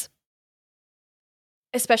sometimes,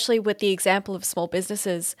 especially with the example of small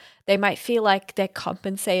businesses, they might feel like they're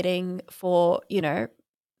compensating for,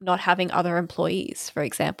 not having other employees, for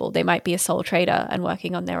example. They might be a sole trader and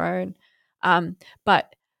working on their own.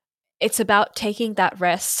 But it's about taking that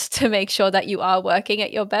rest to make sure that you are working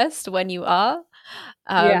at your best when you are.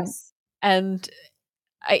 Um, Yes. and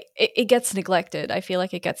it gets neglected. I feel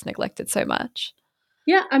like it gets neglected so much.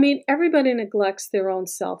 Yeah, I mean, everybody neglects their own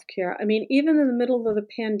self care. I mean, even in the middle of the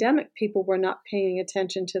pandemic, people were not paying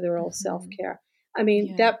attention to their own self Mhm. care. I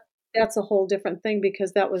mean, Yeah. that's a whole different thing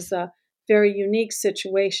because that was a very unique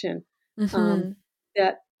situation um, Mhm.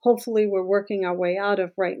 that hopefully we're working our way out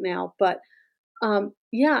of right now. But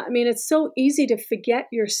yeah, I mean, it's so easy to forget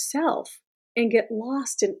yourself and get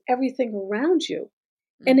lost in everything around you.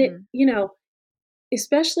 And Mhm.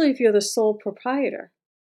 especially if you're the sole proprietor,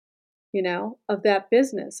 of that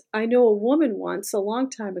business. I know a woman once, a long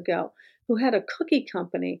time ago, who had a cookie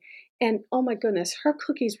company. And oh my goodness, her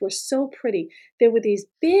cookies were so pretty. They were these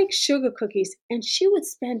big sugar cookies, and she would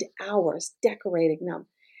spend hours decorating them.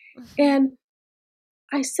 Mhm. And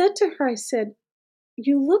I said to her, I said,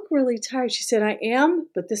 you look really tired. She said, I am,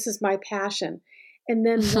 but this is my passion. And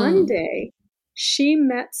then one Mhm. day she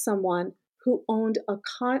met someone who owned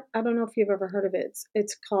I don't know if you've ever heard of it.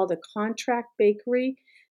 It's called a contract bakery.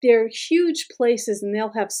 They're huge places and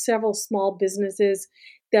they'll have several small businesses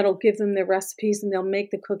that'll give them their recipes and they'll make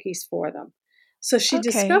the cookies for them. So she Okay.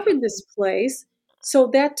 discovered this place. So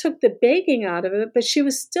that took the baking out of it, but she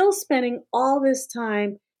was still spending all this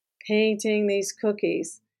time painting these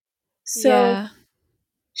cookies. So Yeah.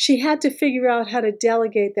 she had to figure out how to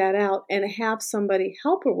delegate that out and have somebody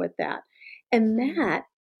help her with that. And Mhm. that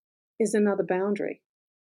is another boundary.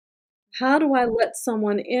 How do I let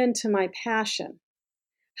someone into my passion?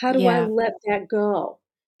 How do I Yeah. let that go?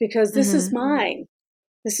 Because this is Mhm. mine.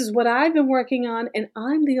 This is what I've been working on, and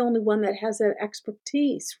I'm the only one that has that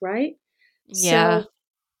expertise, right? Yeah. So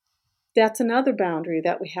that's another boundary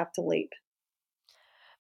that we have to leap.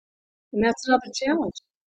 And that's another challenge.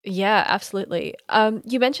 Yeah, absolutely.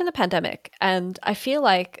 You mentioned the pandemic, and I feel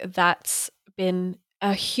like that's been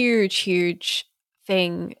a huge, huge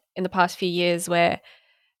thing in the past few years where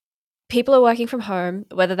people are working from home,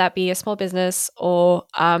 whether that be a small business or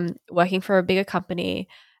working for a bigger company,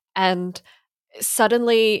 and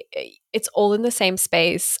suddenly it's all in the same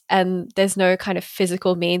space and there's no kind of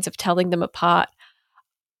physical means of telling them apart.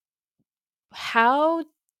 How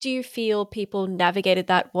do you feel people navigated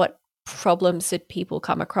that? What problems did people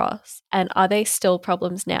come across? And are they still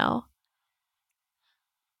problems now?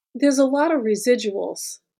 There's a lot of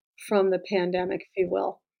residuals from the pandemic, if you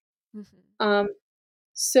will. Mhm. Um,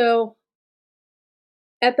 so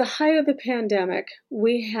at the height of the pandemic,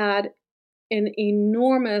 we had an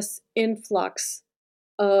enormous influx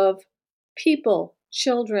of people,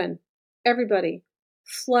 children, everybody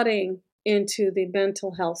flooding into the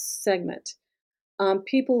mental health segment.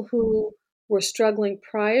 People who were struggling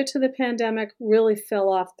prior to the pandemic really fell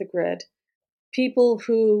off the grid. People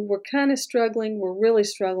who were kind of struggling were really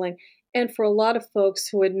struggling. And for a lot of folks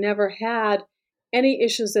who had never had any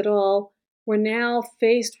issues at all, were now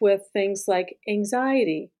faced with things like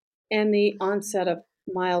anxiety and the onset Mhm. of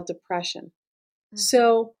mild depression. Mhm.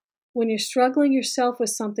 So, when you're struggling yourself with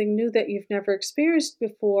something new that you've never experienced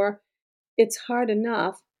before, it's hard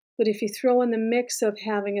enough. But if you throw in the mix of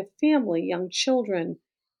having a family, young children,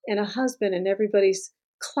 and a husband, and everybody's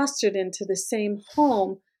clustered into the same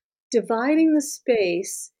home, dividing the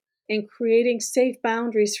space and creating safe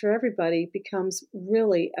boundaries for everybody becomes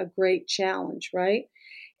really a great challenge, right?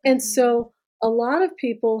 And Mhm. so a lot of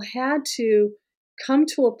people had to come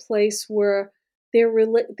to a place where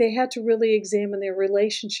they had to really examine their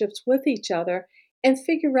relationships with each other and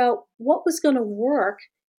figure out what was going to work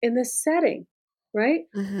in this setting, right?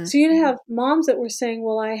 Mhm. So you'd have moms that were saying,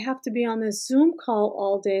 "Well, I have to be on this Zoom call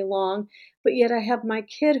all day long, but yet I have my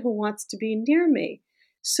kid who wants to be near me."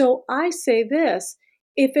 So I say this,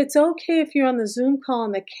 if it's okay if you're on the Zoom call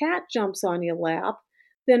and the cat jumps on your lap,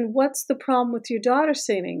 then what's the problem with your daughter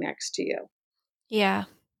sitting next to you, Yeah.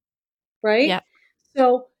 right? Yeah.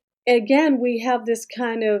 So again, we have this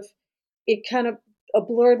kind of it kind of a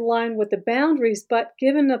blurred line with the boundaries, but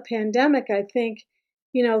given the pandemic, I think,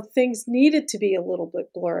 things needed to be a little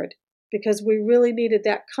bit blurred because we really needed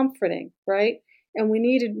that comforting, right? And we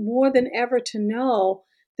needed more than ever to know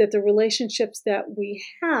that the relationships that we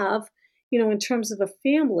have, in terms of a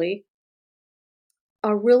family,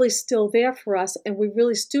 are really still there for us and we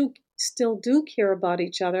really still do care about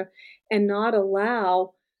each other and not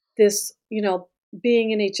allow this,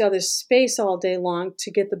 being in each other's space all day long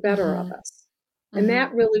to get the better of Mhm. us. And Mhm.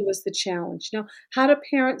 that really was the challenge. How do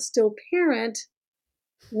parents still parent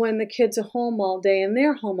when the kids are home all day and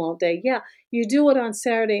they're home all day? Yeah, you do it on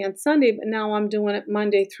Saturday and Sunday, but now I'm doing it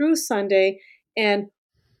Monday through Sunday. And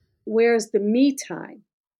where's the me time,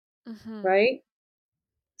 Mhm. right?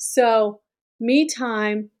 So, me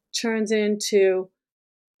time turns into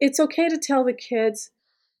it's okay to tell the kids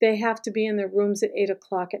they have to be in their rooms at 8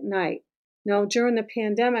 o'clock at night. No, during the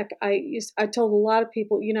pandemic, I told a lot of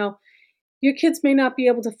people, your kids may not be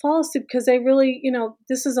able to fall asleep because they really,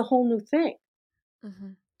 this is a whole new thing.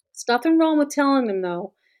 Mhm. There's nothing wrong with telling them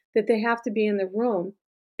though that they have to be in the room,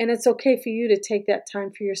 and it's okay for you to take that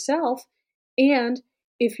time for yourself. And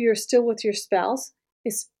if you're still with your spouse,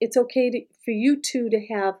 it's okay for you two to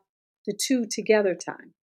have the two together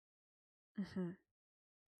time, Mhm.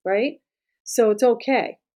 right? So it's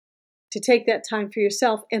okay to take that time for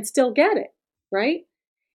yourself and still get it, right?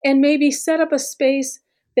 And maybe set up a space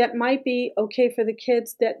that might be okay for the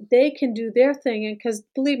kids that they can do their thing in because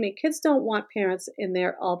believe me, kids don't want parents in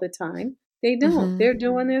there all the time. They don't. Mhm. They're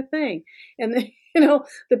doing their thing. And they,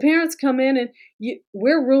 the parents come in and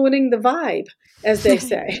we're ruining the vibe, as they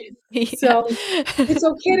say. Yeah. So it's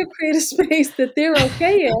okay to create a space that they're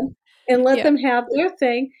okay in and let Yeah. them have their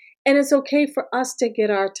thing. And it's okay for us to get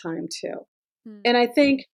our time too. Mm. And I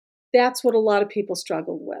think that's what a lot of people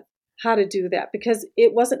struggled with, how to do that because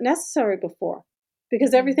it wasn't necessary before,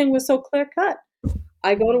 because Mhm. everything was so clear cut.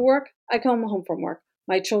 I go to Mhm. work, I come home from work.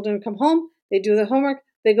 My children come home, they do their homework,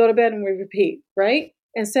 they go to bed, and we repeat, right?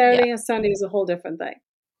 And Yeah. Saturday and Sunday is a whole different thing.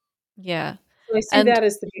 Yeah. So I see And that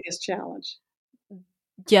as the biggest challenge.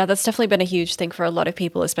 yeah, that's definitely been a huge thing for a lot of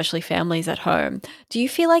people, especially families at home. Do you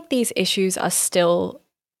feel like these issues are still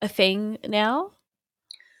a thing now?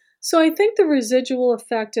 So I think the residual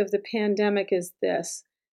effect of the pandemic is this,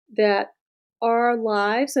 that our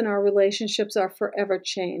lives and our relationships are forever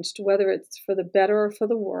changed, whether it's for the better or for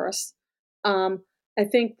the worse. I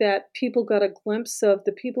think that people got a glimpse of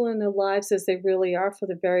the people in their lives as they really are for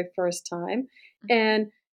the very first time. Mhm.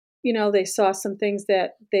 And, they saw some things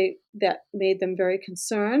that made them very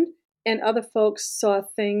concerned. And other folks saw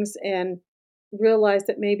things and realized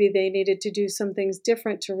that maybe they needed to do some things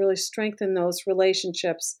different to really strengthen those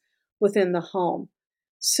relationships within the home.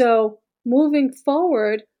 So, moving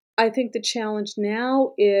forward, I think the challenge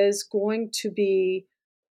now is going to be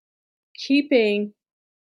keeping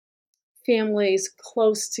families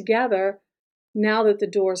close together now that the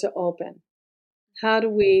doors are open. How do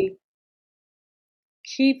we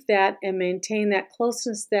keep that and maintain that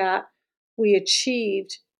closeness that we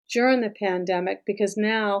achieved during the pandemic? Because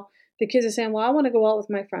now the kids are saying, well, I want to go out with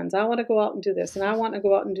my friends. I want to go out and do this, and I want to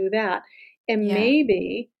go out and do that. And Yeah.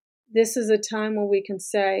 maybe this is a time where we can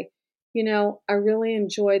say, I really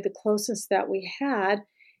enjoyed the closeness that we had.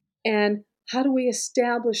 And how do we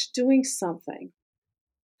establish doing something?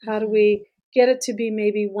 How do Mhm. we get it to be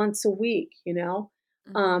maybe once a week?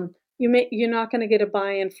 Mhm. You're not gonna get a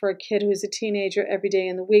buy-in for a kid who's a teenager every day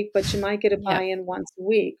in the week, but you might get a Yeah. buy-in once a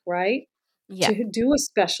week, right? Yeah. To do a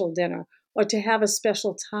special dinner or to have a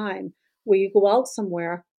special time where you go out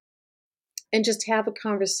somewhere and just have a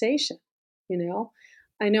conversation, you know?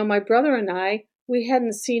 I know my brother and I, we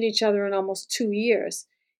hadn't seen each other in almost 2 years,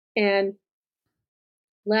 and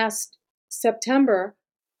last September,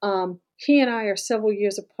 he and I are several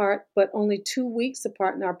years apart, but only 2 weeks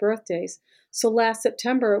apart in our birthdays. So last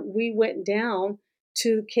September, we went down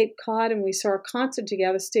to Cape Cod and we saw a concert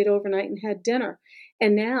together, stayed overnight, and had dinner.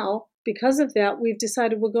 And now, because of that, we've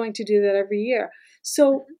decided we're going to do that every year.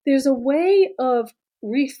 So Mhm. there's a way of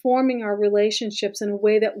reforming our relationships in a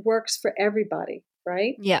way that works for everybody,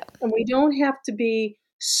 right? Yeah. And we don't have to be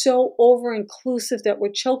so over inclusive that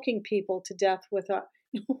we're choking people to death with our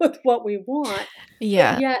with what we want, but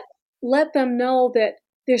Yeah. yet let them know that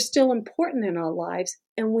they're still important in our lives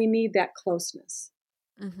and we need that closeness.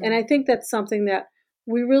 And I Mhm. think that's something that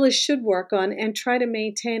we really should work on and try to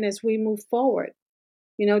maintain as we move forward.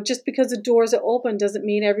 Just because the doors are open doesn't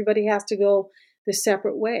mean everybody has to go the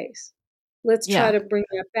separate ways. Let's try Yeah. to bring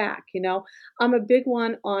that back. I'm a big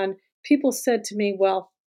one on people said to me,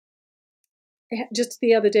 well, just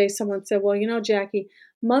the other day, someone said, well, Jacqui,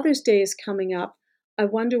 Mother's Day is coming up. I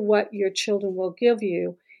wonder what your children will give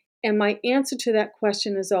you. And my answer to that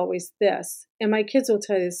question is always this, and my kids will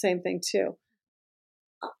tell you the same thing too.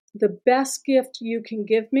 The best gift you can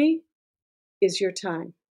give me is your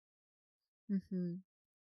time. Mhm.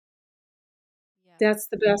 Yeah. That's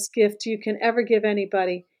the best gift you can ever give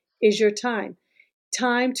anybody is your time.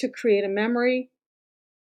 Time to create a memory,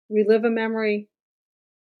 relive a memory,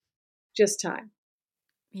 just time.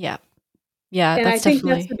 Yeah. Yeah, And I that's think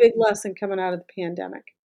that's definitely. the big lesson coming out of the pandemic.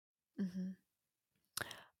 Mhm.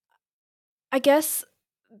 I guess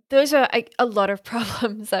those are a lot of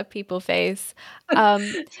problems that people face. Um,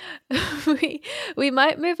 we we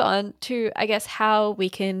might move on to, I guess, how we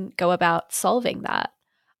can go about solving that.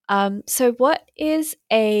 So, what is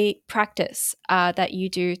a practice that you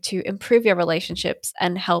do to improve your relationships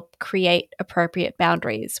and help create appropriate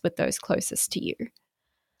boundaries with those closest to you?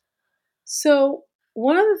 So,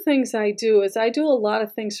 one of the things I do is I do a lot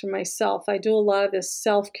of things for myself. I do a lot of this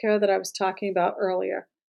self care that I was talking about earlier.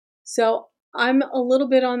 So, I'm a little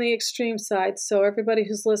bit on the extreme side. So, everybody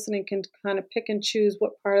who's listening can kind of pick and choose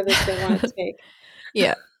what part of this they want to take.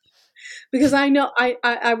 Yeah. Because I know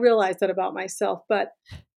I realize that about myself. But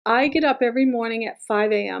I get up every morning at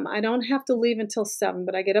 5 a.m. I don't have to leave until 7,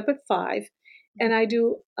 but I get up at 5 and I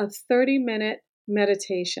do a 30-minute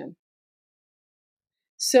meditation.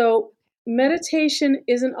 So, meditation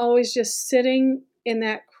isn't always just sitting in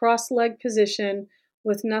that cross leg position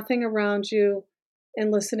with nothing around you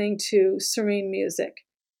and listening to serene music.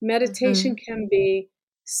 Meditation Mhm. can be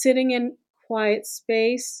sitting in quiet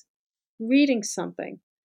space, reading something,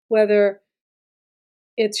 whether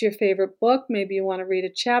it's your favorite book, maybe you want to read a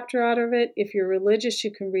chapter out of it. If you're religious,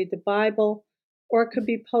 you can read the Bible, or it could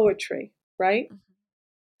be poetry, right? Mhm.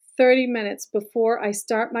 30 minutes before I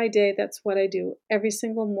start my day, that's what I do every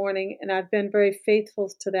single morning, and I've been very faithful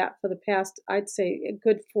to that for the past, I'd say, a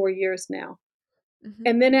good 4 years now. Mhm.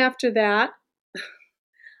 And then after that,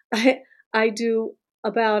 I I do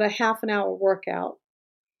about a half an hour workout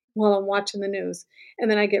while I'm watching the news,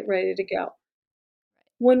 and then I get ready to go.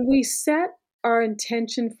 When we set our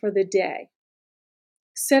intention for the day,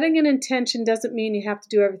 setting an intention doesn't mean you have to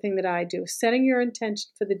do everything that I do. Setting your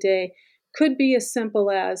intention for the day could be as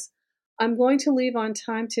simple as I'm going to leave on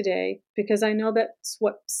time today because I know that's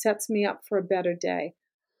what sets me up for a better day.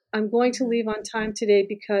 I'm going to Mhm. leave on time today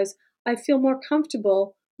because I feel more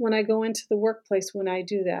comfortable when I go into the workplace when I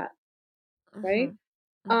do that, right? Mhm.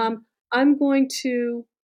 Mhm. Um, I'm going to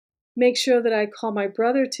make sure that I call my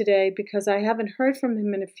brother today because I haven't heard from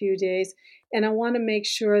him in a few days, and I want to make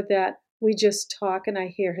sure that we just talk and I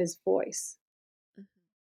hear his voice. Mhm.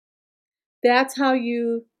 That's how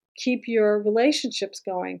you keep your relationships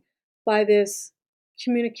going by this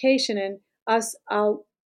communication. And I'll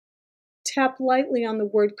tap lightly on the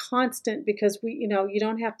word constant because you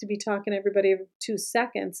don't have to be talking to everybody every 2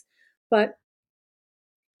 seconds, but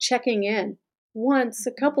checking in once,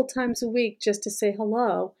 a Mhm. couple times a week just to say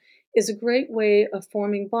hello is a great way of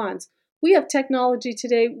forming bonds. We have technology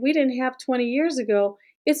today we didn't have 20 years ago.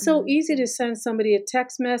 It's so Mhm. easy to send somebody a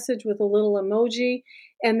text message with a little emoji.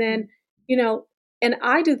 And then, Mhm. you know, and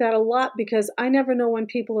I do that a lot because I never know when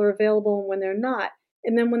people are available and when they're not.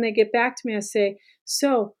 And then when they get back to me, I say,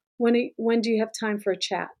 so when do you have time for a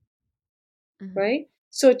chat? Mhm. Right?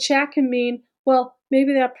 So a chat can mean, well,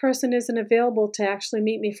 maybe that person isn't available to actually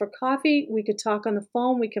meet me for coffee. We could talk on the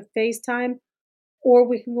phone, we could FaceTime, or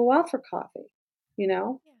we can go out for coffee, you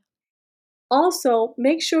know? Yeah. Also,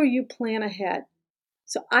 make sure you plan ahead.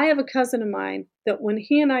 So I have a cousin of mine that when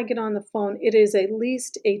he and I get on the phone, it is at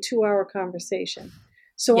least a 2-hour conversation.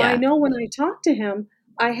 So I Yeah. know when I talk to him,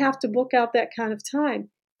 I have to book out that kind of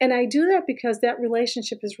time. And I do that because that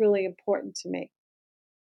relationship is really important to me.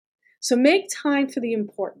 So make time for the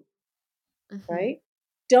important. Mhm. Right?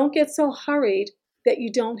 Don't get so hurried that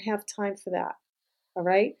you don't have time for that. All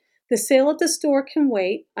right? The sale at the store can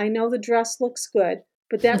wait. I know the dress looks good,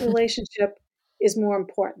 but that relationship is more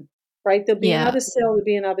important, right? There'll be Yeah. another sale, there'll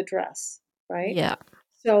be another dress, right? Yeah.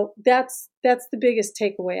 So that's the biggest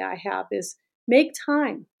takeaway I have is make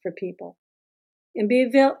time for people and be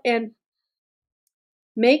available and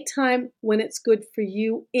make time when it's good for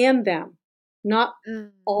you and them, not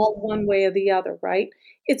Mm. all one way or the other, right?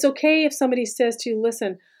 It's okay if somebody says to you,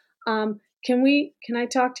 "Listen, can I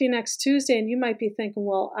talk to you next Tuesday?" And you might be thinking,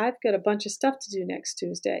 "Well, I've got a bunch of stuff to do next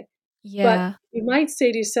Tuesday." But Yeah. you might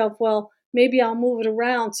say to yourself, "Well, maybe I'll move it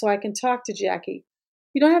around so I can talk to Jackie."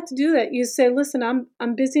 You don't have to do that. You say, "Listen,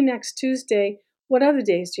 I'm busy next Tuesday. What other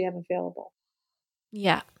days do you have available?"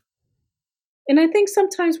 Yeah. And I think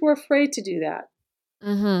sometimes we're afraid to do that.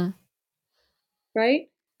 Mhm. Right?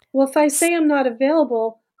 Well, if I S say I'm not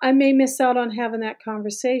available, I may miss out on having that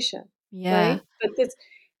conversation, Yeah. right?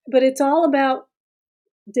 But it's all about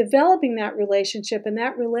developing that relationship, and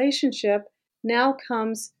that relationship now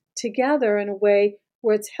comes together in a way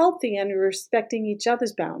where it's healthy and you're respecting each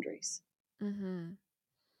other's boundaries. Mhm.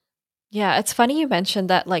 Yeah, it's funny you mentioned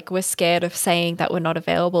that, like, we're scared of saying that we're not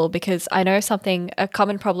available because I know a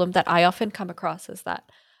common problem that I often come across is that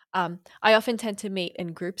I often tend to meet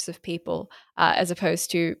in groups of people as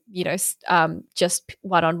opposed to, just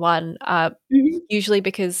one on one, Mhm. usually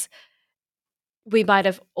because we might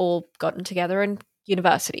have all gotten together in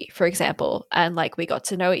university, for example, and like we got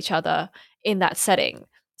to know each other in that setting.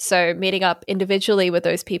 So meeting up individually with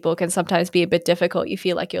those people can sometimes be a bit difficult. You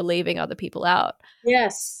feel like you're leaving other people out.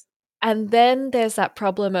 Yes. And then there's that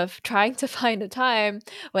problem of trying to find a time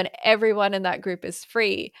when everyone in that group is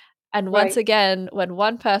free. And once Right. again, when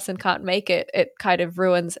one person can't make it, it kind of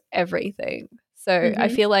ruins everything. So I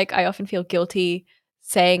Mhm. feel like I often feel guilty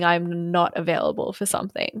saying I'm not available for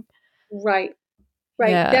something. Right.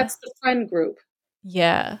 Right. Yeah. That's the friend group.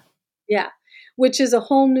 Yeah. Yeah, which is a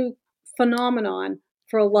whole new phenomenon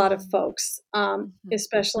for a lot of Mm. folks, Mhm.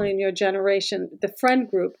 especially in your generation. The friend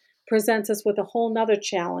group presents us with a whole nother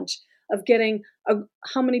challenge of getting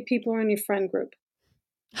how many people are in your friend group?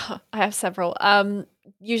 I have several.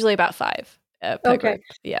 Usually about 5, per Okay, group.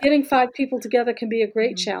 Yeah. getting 5 people together can be a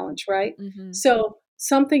great Mhm. challenge, right? Mhm. So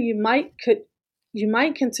something you might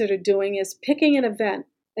consider doing is picking an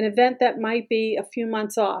event that might be a few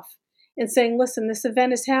months off, and saying, "Listen, this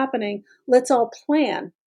event is happening. Let's all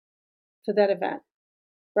plan for that event."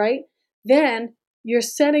 Right? Then you're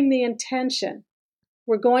setting the intention.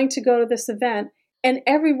 We're going to go to this event, and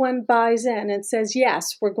everyone buys in and says,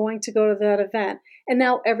 "Yes, we're going to go to that event." And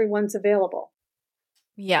now everyone's available.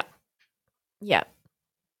 Yeah. Yeah.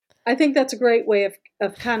 I think that's a great way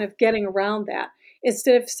of kind of getting around that.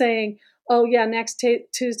 Instead of saying, "Oh, yeah, next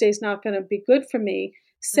Tuesday's not going to be good for me,"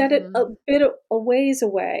 set it a Mhm. bit a ways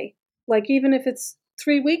away, like even if it's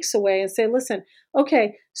 3 weeks away, and say, "Listen,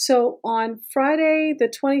 okay, so on Friday the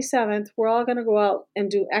 27th, we're all going to go out and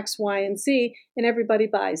do X, Y, and Z," and everybody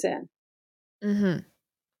buys in. Mhm.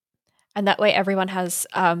 And that way everyone has,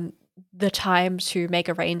 the time to make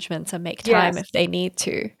arrangements and make time Yes. if they need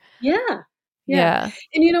to. Yeah. Yeah. Yeah.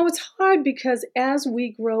 And it's hard because as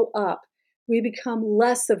we grow up, we become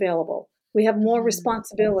less available. We have more Mhm.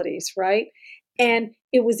 responsibilities, right? And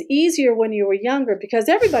it was easier when you were younger because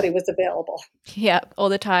everybody was available. Yeah, all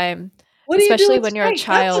the time. What are you Especially doing when you're a tonight?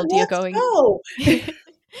 Nothing. child, you're Let's going go.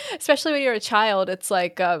 especially when you're a child, it's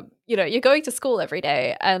like, you're going to school every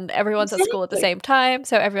day and everyone's at school at the Exactly. same time,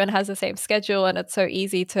 so everyone has the same schedule, and it's so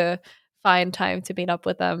easy to find time to meet up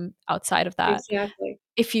with them outside of that. Exactly.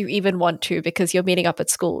 if you even want to, because you're meeting up at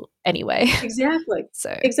school anyway. Exactly.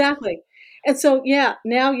 So, Exactly. And so, yeah,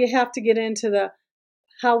 now you have to get into the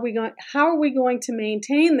how are we going to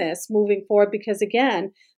maintain this moving forward? Because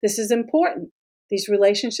again, this is important. These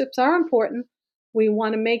relationships are important. We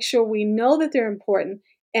want to make sure we know that they're important.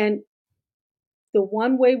 And the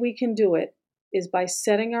one way we can do it is by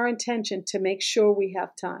setting our intention to make sure we have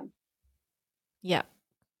time. yeah,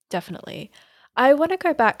 definitely. I want to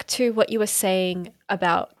go back to what you were saying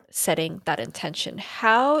about setting that intention.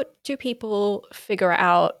 How do people figure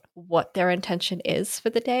out what their intention is for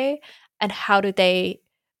the day, and how do they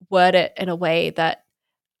word it in a way that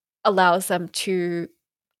allows them to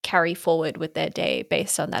carry forward with their day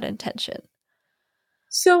based on that intention?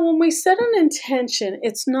 So when we set an intention,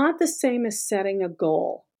 it's not the same as setting a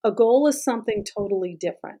goal. A goal is something totally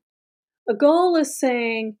different. A goal is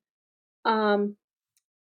saying, um,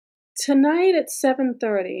 tonight at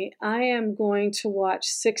 7:30, I am going to watch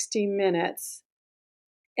 60 minutes,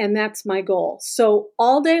 and that's my goal. So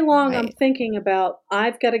all day long, I'm Right. thinking about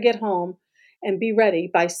I've got to get home and be ready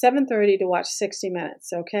by 7:30 to watch 60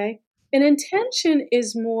 minutes. Okay. An intention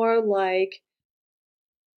is more like,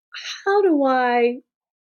 how do I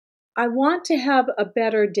want to have a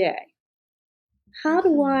better day. How do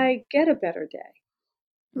Mhm. I get a better day?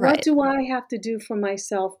 What Right. do I have to do for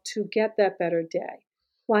myself to get that better day?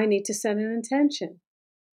 Well, I need to set an intention.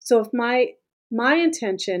 So if my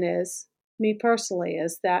intention is, me personally,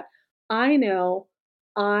 is that I know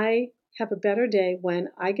I have a better day when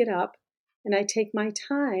I get up and I take my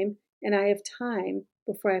time and I have time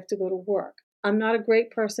before I have to go to work. I'm not a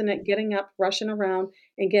great person at getting up, rushing around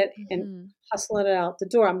and Mhm. hustling it out the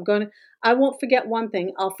door. I won't forget one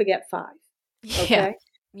thing, I'll forget five. Yeah. Okay?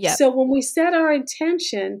 Yep. So when we set our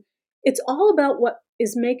intention, it's all about what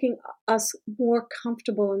is making us more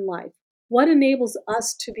comfortable in life. What enables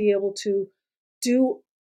us to be able to do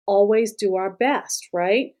always do our best,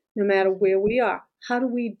 right? No matter Mhm. where we are. How do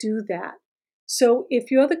we do that? So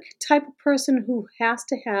if you're the type of person who has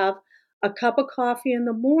to have a cup of coffee in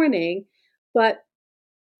the morning, but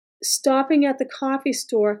stopping at the coffee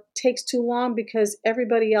store takes too long because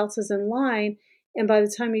everybody else is in line, and by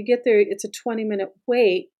the time you get there, it's a 20-minute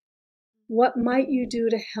wait. What might you do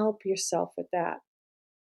to help yourself with that?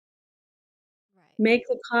 Right. Make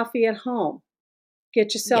the coffee at home. Get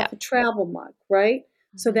Yeah. yourself a travel mug, right?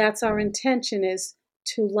 So Mhm. that's our intention, is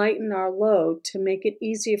to lighten our load, to make it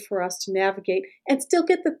easier for us to navigate and still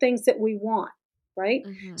get the things that we want, right?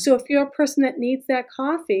 Mhm. So if you're a person that needs that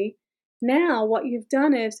coffee, now what you've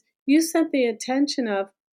done is you set the intention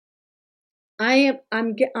of,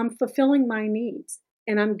 I'm fulfilling my needs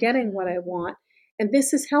and I'm getting what Mhm. I want, and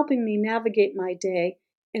this is helping me navigate my day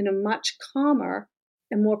in a much calmer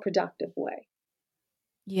and more productive way.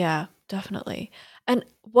 Yeah, definitely. And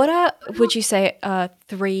what are would you say are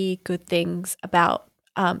 3 good things about,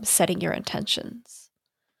 setting your intentions?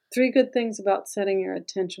 Three good things about setting your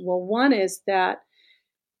intention. Well, one is that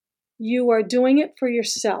you are doing it for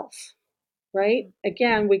yourself, right? Mhm.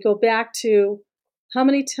 Again, we go back to, how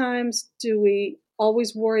many times do we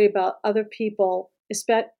always worry about other people,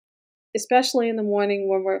 especially in the morning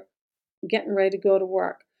when we're getting ready to go to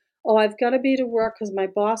work? Oh, I've got to be to work because my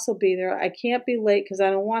boss will be there. I can't be late because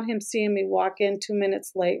I don't want him seeing me walk in 2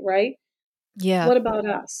 minutes late, right? Yeah. What about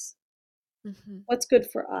us? Mhm. What's good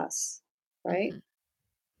for us, right? Mhm.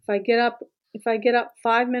 If I get up, if I get up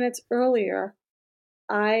 5 minutes earlier,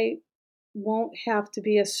 I won't have to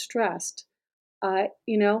be as stressed.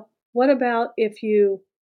 What about if you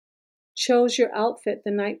chose your outfit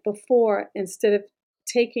the night before instead of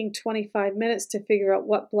taking 25 minutes to figure out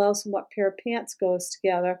what blouse and what pair of pants goes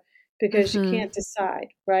together because you Mhm. can't decide,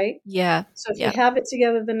 right? Yeah. So if you Yeah. have it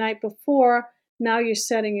together the night before, now you're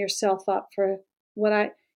setting yourself up for what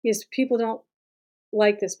I is people don't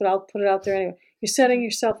like this, but I'll put it out there anyway. You're setting Mhm.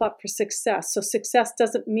 yourself up for success. So success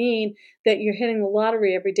doesn't mean that you're hitting the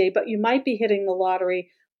lottery every day, but you might be hitting the lottery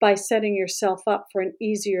by setting yourself up for an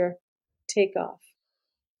easier takeoff,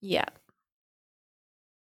 Yeah.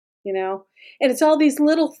 you know? And it's all these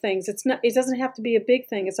little things. It doesn't have to be a big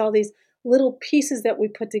thing. It's all these little pieces that we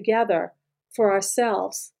put together for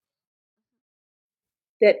ourselves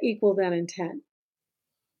that equal that intent.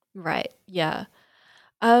 Right. Yeah.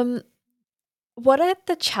 Um, what are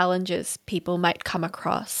the challenges people might come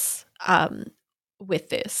across, with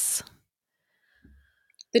this?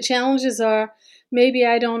 The challenges are, maybe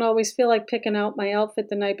I don't always feel like picking out my outfit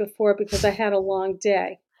the night before because I had a long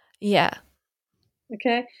day. Yeah.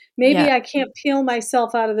 Okay? Maybe Yeah. I can't peel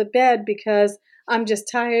myself out of the bed because I'm just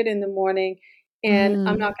tired in the morning and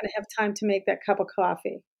I'm Mm. not gonna have time to make that cup of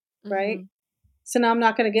coffee, right? Mhm. So now I'm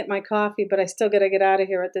not gonna get my coffee, but I still gotta get out of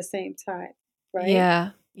here at the same time. right?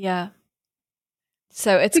 Yeah. Yeah.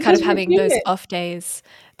 So it's kind of Because we're having human. those We're off days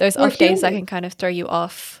that human. can kind of throw you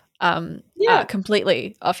off, Yeah,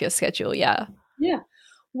 completely off your schedule. Yeah. yeah.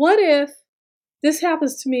 What if this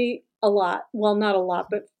happens to me a lot, well, not a lot,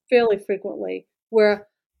 but fairly frequently, where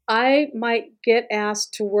I might get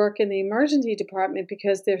asked to work in the emergency department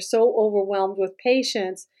because they're so overwhelmed with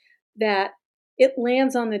patients that it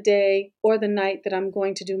lands on the day or the night that I'm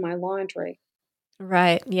going to do my laundry,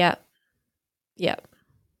 Right. Yeah. Yeah.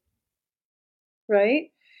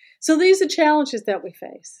 right? So these are challenges that we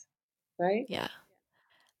face, right? Yeah.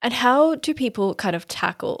 And how do people kind of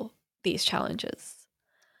tackle these challenges?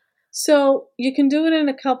 So you can do it in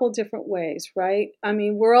a couple different ways, right? I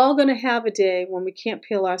mean, we're all going to have a day when we can't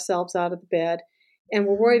peel ourselves out of the bed and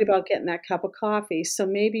we're worried Mm. about getting that cup of coffee. So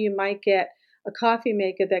maybe you might get a coffee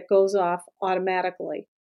maker that goes off automatically.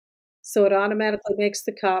 So it automatically makes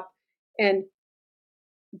the cup. And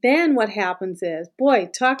then what happens is, boy,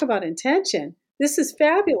 talk about intention. This is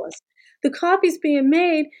fabulous. The coffee's being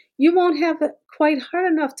made. You won't have a quite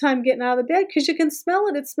hard enough time getting out of the bed because you can smell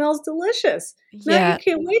it. It smells delicious. Now you Yeah.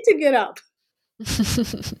 can't wait to get up.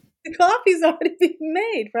 The coffee's already being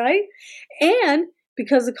made, right? And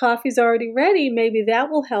because the coffee's already ready, maybe that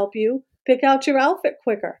will help you pick out your outfit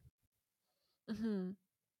quicker. Mhm.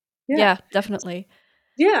 Yeah. Yeah, definitely.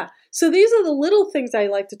 Yeah. So these are the little things I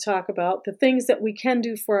like to talk about, the things that we can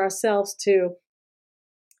do for ourselves to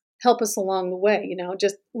help us along the way,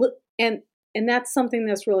 just look and that's something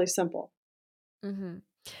that's really simple. Mhm.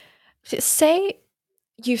 Say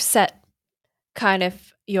you've set kind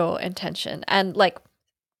of your intention and, like,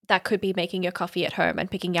 that could be making your coffee at home and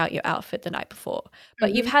picking out your outfit the night before,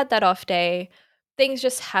 but you've Mhm. had that off day, things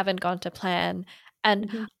just haven't gone to plan, and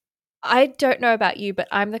Mhm. I don't know about you, but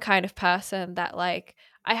I'm the kind of person that, like,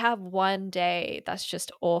 I have one day that's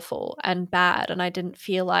just awful and bad, and I didn't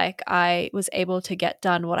feel like I was able to get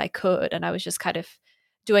done what I could, and I was just kind of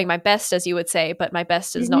doing my best, as you would say, but my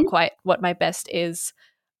best is not Mhm. quite what my best is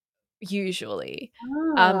usually.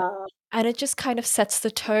 Um, Ah. and it just kind of sets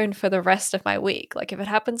the tone for the rest of my week. Like, if it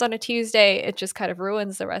happens on a Tuesday, it just kind of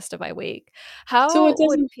ruins the rest of my week. So it How would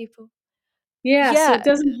doesn't people Yeah, so it Yeah,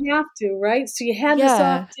 doesn't have to, right? So you had this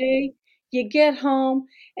off yeah. day, you get home,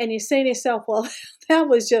 and you say to yourself, "Well, that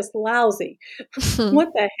was just lousy.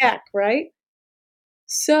 What the heck," right?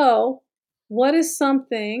 So, what is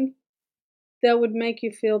something that would make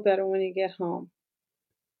you feel better when you get home?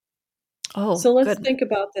 Oh, So let's goodness. think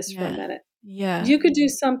about this for a Yeah. minute. Yeah. You could do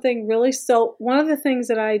something really so one of the things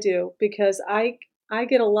that I do because I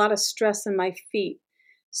get a lot of stress in my feet.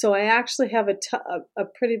 So I actually have a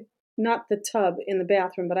pretty not the tub in the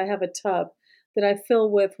bathroom, but I have a tub that I fill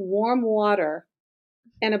with warm water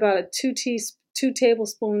and about a 2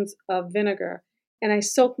 tablespoons of vinegar, and I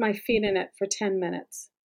soak my feet in it for 10 minutes.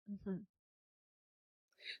 Mhm.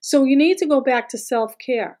 So you need to go back to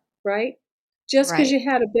self-care, right? Just because Right. you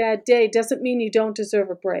had a bad day doesn't mean you don't deserve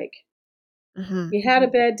a break. Mhm. You had a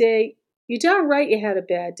bad day. You darn right you had a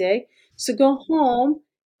bad day. So go home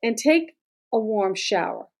and take a warm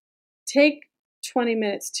shower. Take 20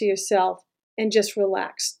 minutes to yourself and just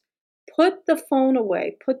relax. Put the phone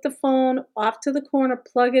away. Put the phone off to the corner.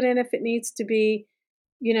 Plug it in if it needs to be,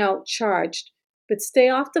 charged. But stay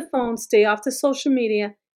off the phone, stay off the social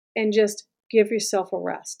media, and just give yourself a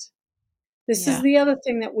rest. This is Yeah. the other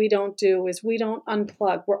thing that we don't do is we don't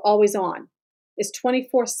unplug. We're always on. It's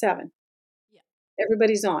 24/7. Yeah.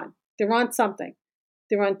 Everybody's on. They're on something.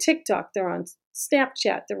 They're on TikTok, they're on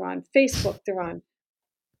Snapchat, they're on Facebook, they're on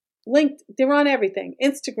everything.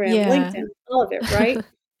 Instagram, Yeah. LinkedIn, all of it, right?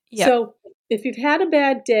 Yep. So, if you've had a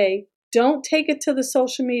bad day, don't take it to the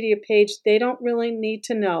social media page. They don't really need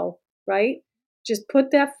to know, right? Just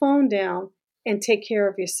put that phone down and take care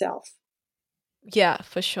of yourself. Yeah,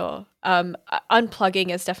 for sure. Unplugging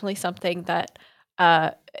is definitely something that,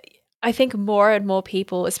 uh, I think more and more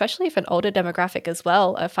people, especially if an older demographic as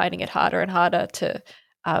well, are finding it harder and harder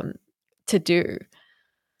um, to do.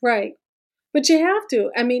 Right. But you have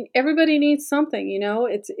to. I mean, everybody needs something,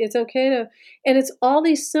 It's okay to and it's all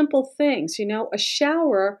these simple things, A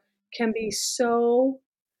shower can be so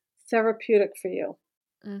therapeutic for you,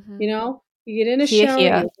 Mhm. You get in a Here, shower,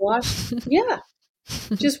 here. you wash Yeah,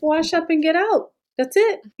 just wash up and get out. That's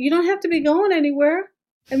it. You don't have to be going anywhere.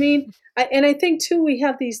 I mean, I think too we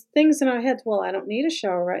have these things in our heads, "Well, I don't need a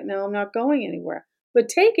shower right now. I'm not going anywhere." But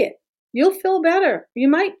take it. You'll feel better. You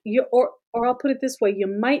might you or I'll put it this way, you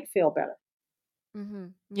might feel better.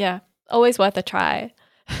 Mhm. Yeah, always worth a try.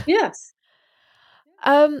 Yes.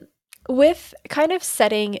 Um, With kind of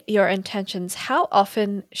setting your intentions, how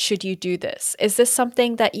often should you do this? Is this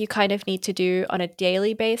something that you kind of need to do on a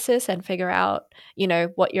daily basis and figure out,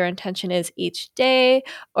 what your intention is each day?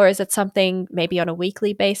 Or is it something maybe on a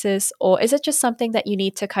weekly basis? Or is it just something that you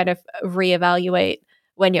need to kind of reevaluate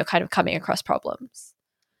when you're kind of coming across problems?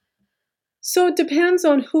 So it depends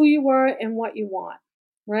on who you are and what you want,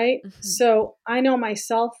 right? Hmm. So I know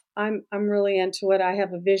myself, I'm really into it. I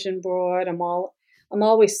have a vision board. I'm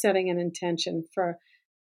always setting an intention for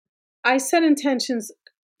I set intentions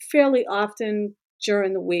fairly often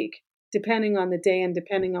during the week, depending on the day and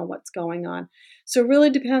depending on what's going on. So it really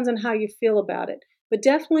depends on how you feel about it. But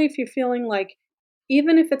definitely if you're feeling like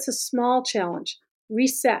even if it's a small challenge,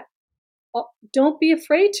 reset. Oh, don't be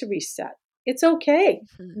afraid to reset. It's okay.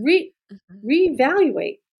 Hmm. Re Hmm.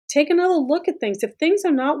 reevaluate. Take another look at things. If things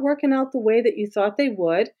are not working out the way that you thought they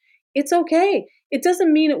would, it's okay. It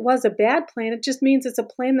doesn't mean it was a bad plan. It just means it's a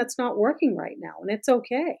plan that's not working right now, and it's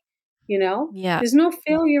okay. You know? Yeah. There's no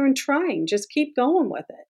failure in trying. Just keep going with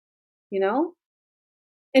it, you know?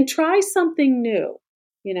 And try something new,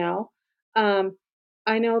 you know? Um,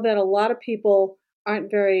 I know that a lot of people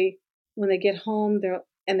aren't very when they get home,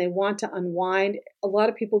 they want to unwind, a lot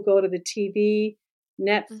of people go to the TV, Hmm.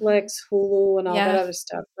 Netflix, Hulu, and all that Yeah. other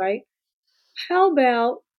stuff, right? How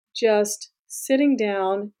about just sitting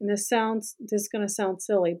down, and this is gonna sound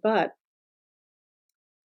silly, but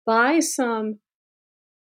buy some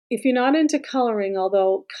if you're not into coloring,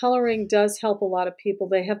 although coloring does help a lot of people,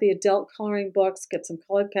 they have the adult coloring books, get some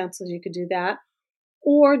colored pencils, you could do that.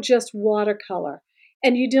 Or just watercolor.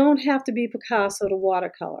 And you don't have to be Picasso to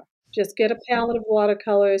watercolor. Just get a palette of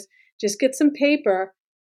watercolors, just get some paper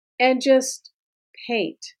and just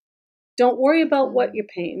paint. Don't worry about what Hmm. you're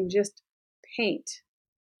painting, just paint.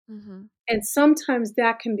 Hmm. And sometimes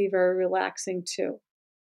that can be very relaxing too.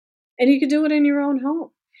 And you can do it in your own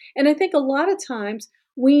home. And I think a lot of times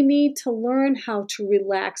we need to learn how to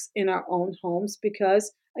relax in our own homes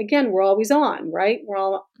because, again, we're always on, right? We're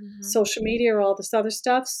all Hmm. social media or all this other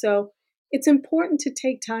stuff. So it's important to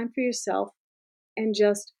take time for yourself and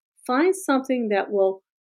just find something that will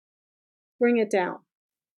bring it down.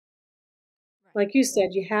 Right. Like you said,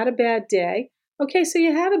 you had a bad day. Okay, so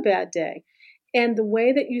you had a bad day. And the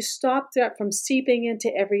way that you stop that from seeping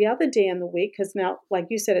into every other day in the week, because now, like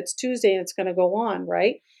you said, it's Tuesday and it's going to go on,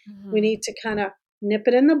 right? We Hmm. need to kind of nip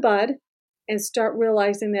it in the bud and start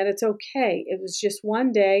realizing that it's okay. It was just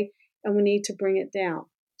one day and we need to bring it down.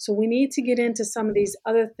 So we need to get Hmm. into some of these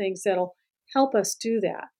other things that'll help us do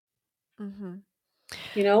that. Hmm.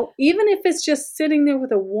 Even if it's just sitting there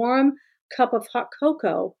with a warm cup of hot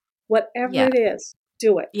cocoa, whatever Yeah. it is,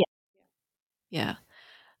 do it. Yeah. Yeah.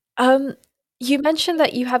 Um, you mentioned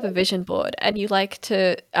that you have a vision board and you like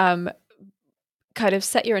to kind of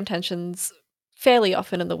set your intentions fairly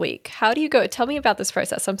often in the week. How do you go? Tell me about this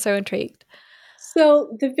process. I'm so intrigued.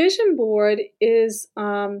 So the vision board is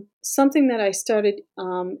something that I started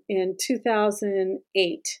in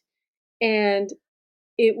 2008. And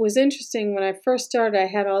it was interesting when I first started, I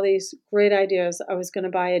had all these great ideas. I was going to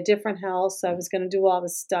buy a different house, I was going to do all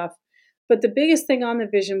this stuff. But the biggest thing on the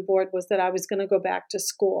vision board was that I was going to go back to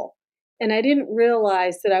school. And I didn't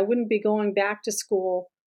realize that I wouldn't be going back to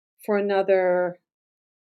school for another,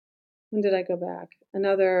 when did I go back?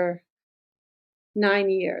 Another 9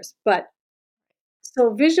 years. But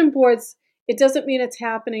so vision boards, it doesn't mean it's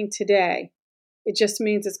happening today. It just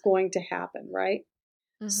means it's going to happen, right?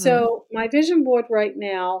 Mhm. So my vision board right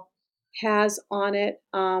now has on it,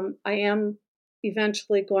 I am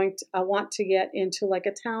eventually I want to get into like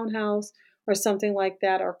a townhouse or something like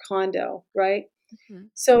that or condo, right? Mhm.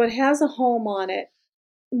 So it has a home on it.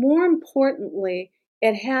 More importantly,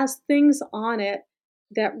 it has things on it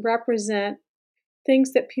that represent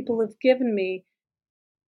things that people have given me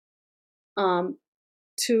um,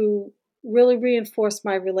 to really reinforce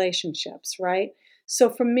my relationships, right? So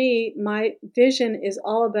for me, my vision is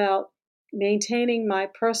all about maintaining my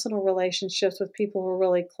personal relationships with people who are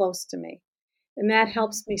really close to me. And that Mhm.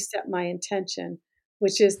 helps me set my intention,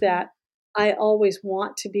 which is Mhm. that I always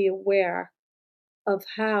want to be aware of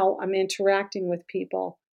how I'm interacting with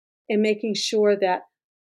people and making sure that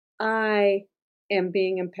I am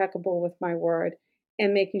being impeccable with my word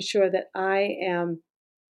and making sure that I am,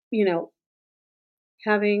 you know,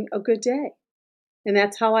 having a good day. And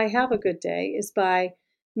that's how I have a good day is by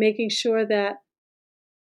making sure that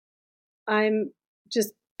I'm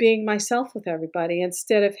just being myself with everybody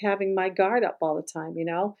instead of having my guard up all the time,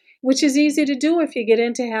 which is easy Mhm. to do if you get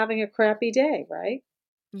into having a crappy day, right?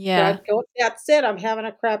 Yeah. God, go, that's it. I'm having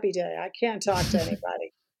a crappy day. I can't talk to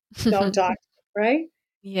anybody. Don't talk to me, right? And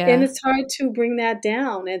Yeah. it's hard to bring that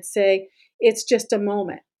down and say, it's just a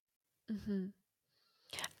moment. Mhm.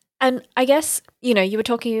 And I guess, you were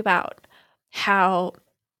talking about how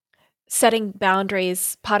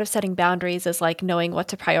part of setting boundaries is like knowing what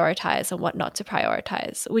to prioritize and what not to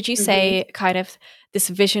prioritize. Would you Mhm. say kind of this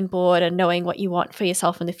vision board and knowing what you want for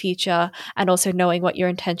yourself in the future and also knowing what your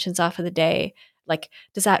intentions are for the day, like,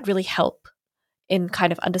 does that really help in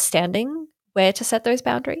kind of understanding where to set those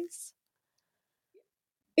boundaries?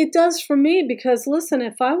 It does for me because listen,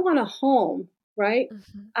 if I want a home, right,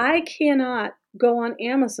 Mhm. I cannot go on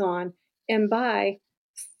Amazon and buy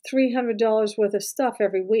 $300 worth of stuff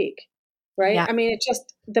every week, right? Yeah. I mean, it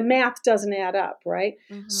just the math doesn't add up, right?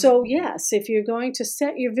 Mhm. So, yes, if you're going to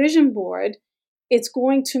set your vision board, it's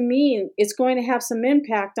going to mean it's going to have some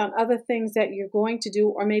impact on other things that you're going to do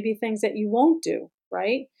or maybe things that you won't do,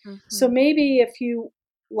 right? So Mhm. maybe if you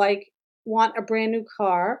like want a brand new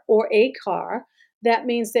car or a car, that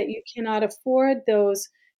means that you cannot afford those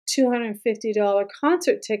 $250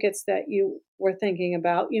 concert tickets that you were thinking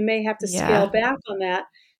about. You may have to scale Yeah. back on that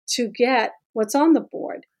to get what's on the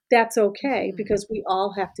board. That's okay Mhm. because we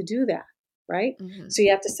all have to do that, right? Mhm. So you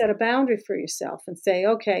have to set a boundary for yourself and say,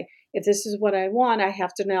 okay, if this is what I want, I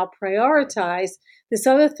have to now prioritize this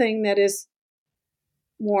other thing that is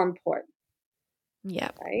more important,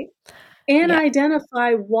 Yeah. right? And Yeah.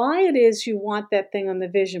 identify why it is you want that thing on the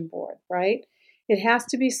vision board, right? It has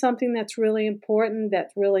to be something that's really important,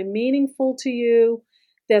 that's really meaningful to you,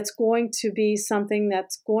 that's going to be something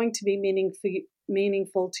that's going to be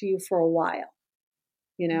meaningful to you for a while,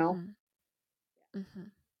 you know? Mhm.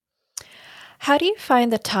 Mhm. How do you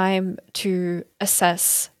find the time to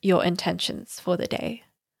assess your intentions for the day?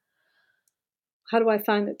 How do I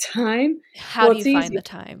find the time? How Well, do you it's find the easy.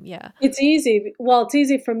 time? Yeah. It's easy. Well, it's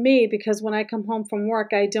easy for me because when I come home from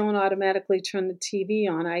work, I don't automatically turn the TV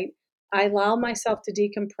on. I Mhm. allow myself to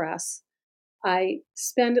decompress. I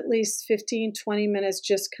spend at least 15, 20 minutes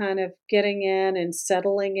just kind of getting in and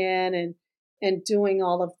settling in and doing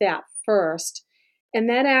all of that first. And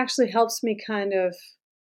that actually helps me kind of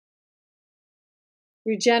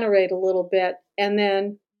regenerate a little bit. And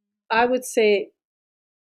then I would say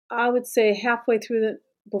I would say halfway through the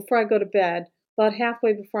before I go to bed, about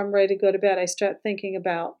halfway before I'm ready to go to bed, I start thinking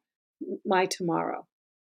about my tomorrow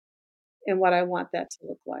and what I want that to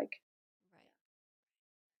look like. Right.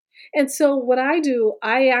 And so what I do,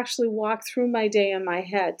 I actually walk through my day in my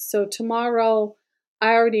head. So tomorrow, I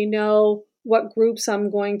already know what groups I'm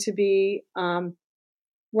going to be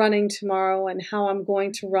running tomorrow and how I'm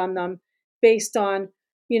going to run them based on,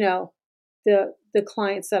 you know, the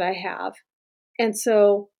clients that I have. And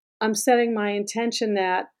so I'm setting my intention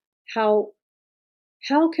that how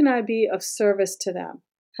how can I be of service to them?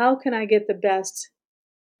 How can I get them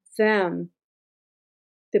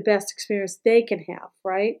the best experience they can have,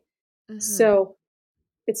 right? Mhm. So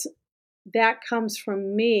it's that comes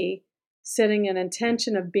from me setting an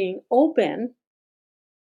intention of being open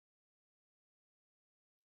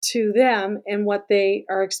to them and what they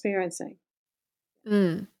are experiencing.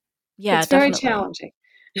 Mm. Yeah, It's very definitely. challenging.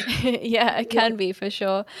 Yeah, it Like, can be for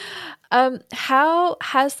sure. How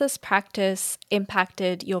has this practice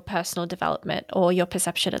impacted your personal development or your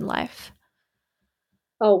perception in life?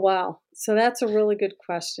 oh, wow. So that's a really good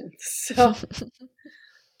question. So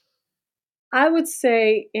I would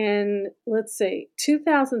say in, let's say,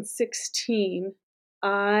 2016,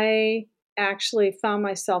 I actually found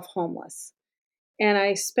myself homeless. And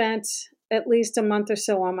I spent at least a month or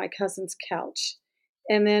so on my cousin's couch.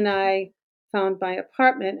 And then I found my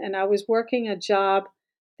apartment, and I was working a job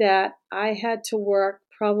that I had to work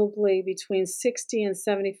probably between 60 and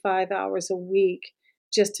 75 hours a week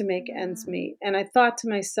just to make ends Mm. meet. And I thought to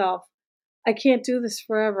myself, I can't do this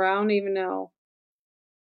forever. I don't even know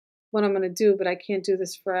what I'm going to do, but I can't do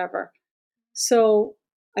this forever. So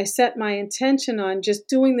I set my intention on just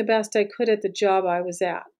doing the best I could at the job I was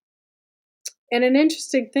at. And an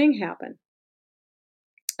interesting thing happened.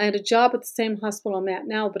 I had a job at the same hospital I'm at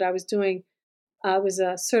now, but I was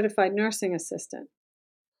a certified nursing assistant.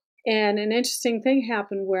 And an interesting thing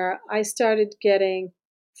happened where I started getting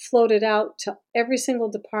floated out to every single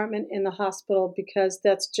department in the hospital because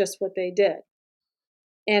that's just what they did.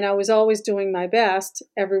 And I was always doing my best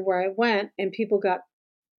everywhere I went, and people got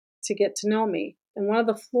to get to know me. And one of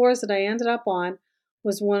the floors that I ended up on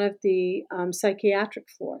was one of the psychiatric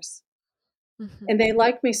floors. Mhm. And they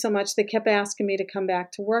liked me so much, they kept asking me to come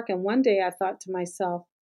back to work. And one day I thought to myself,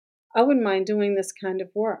 I wouldn't mind doing this kind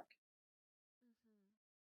of work.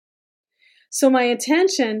 So my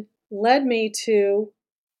intention led me to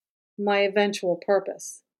my eventual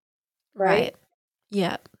purpose, right? Right.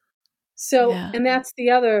 Yeah. So, Yeah. and that's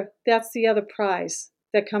the other prize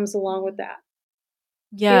that comes along with Mhm. that.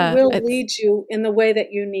 It Yeah, will it's lead you in the way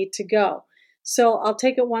that you need to go. So I'll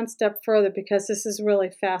take it one step further because this is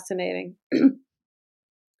really fascinating.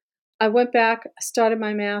 I went back, started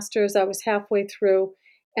my master's, I was halfway through,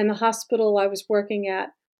 and the hospital I was working at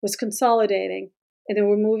was consolidating, and they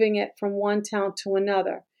were moving it from one town to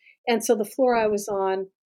another. And so the floor I was on,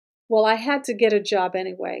 well, I had to get a job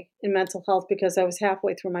anyway in mental health because I was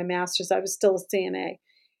halfway through my master's. I was still a CNA.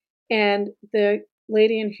 And the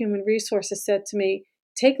lady in human resources said to me,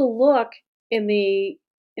 "Take a look in the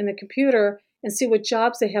computer and see what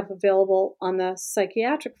jobs they have available on the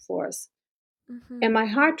psychiatric floors." And Mhm. my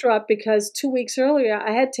heart dropped because 2 weeks earlier,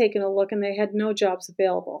 I had taken a look and they had no jobs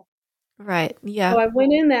available. Right, yeah. So I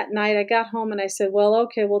went in that night, I got home and I said, "Well,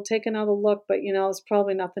 okay, we'll take another look, but, there's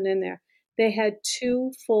probably nothing in there." They had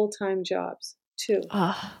 2 full-time jobs, 2.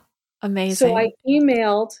 Oh, So I amazing.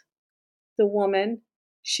 emailed the woman.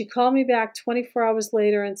 She called me back 24 hours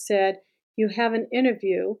later and said, "You have an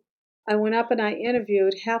interview." I went up and I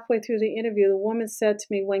interviewed. Halfway through the interview, the woman said to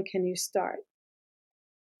me, "When can you start?"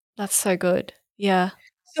 That's so good. Yeah.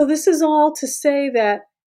 So this is all to say that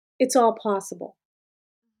it's all possible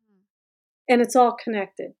and it's all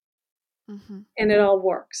connected Mhm. and it all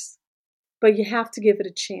works, but you have to give it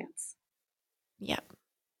a chance. Yeah.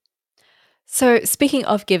 So, speaking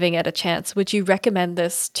of giving it a chance, would you recommend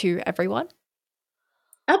this to everyone?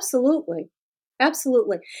 Absolutely.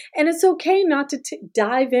 Absolutely. And it's okay not to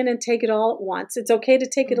dive in and take it all at once. It's okay to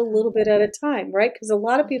take it a Mhm. little bit at a time, right? Because a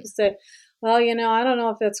lot of people Mhm. say, "Well, I don't know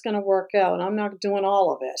if that's going to work out. I'm not doing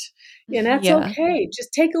all of it." And that's Yeah. okay.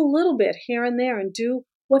 Just take a little bit here and there and do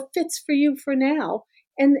what fits for you for now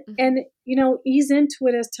Mhm. and ease into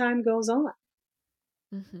it as time goes on.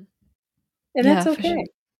 Mhm. And that's Yeah, for sure.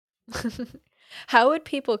 okay. How would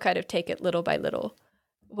people kind of take it little by little?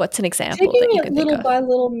 What's an example Taking that you it can think little of? by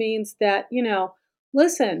little means that,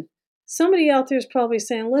 listen, somebody out there is probably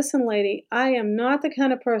saying, "Listen, lady, I am not the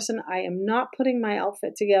kind of person, I am not putting my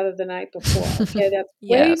outfit together the night before, okay? That's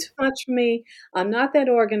way Yeah. too much for me. I'm not that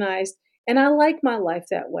organized, and I like my life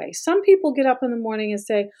that way." Some people get up in the morning and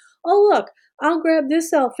say, "Oh, look, I'll grab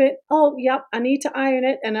this outfit. Oh, yep, I need to iron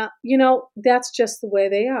it." And, that's just the way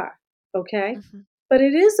they are, okay? Mhm. But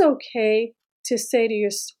it is okay to say to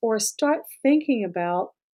your, or start thinking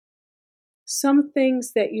about some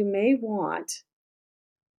things that you may want,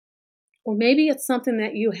 or maybe it's something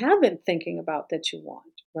that you have been thinking about that you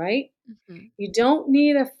want, right? Mhm. You don't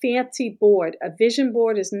need a fancy board. A vision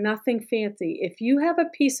board is nothing fancy. If you have a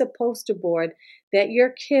piece of poster board that your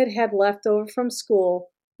kid had left over from school,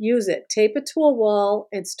 use it. Tape it to a wall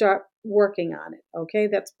and start working on it. Okay,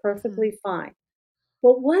 that's Mhm. perfectly fine.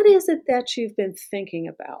 But what is it that you've been thinking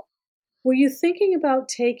about? Were you thinking about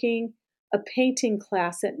taking a painting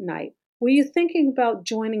class at night? Were you thinking about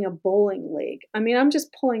joining a bowling league? I mean, I'm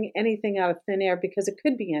just pulling anything out of thin air because it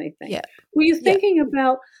could be anything. Yeah. Were you Yeah. thinking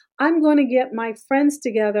about, I'm going to get my friends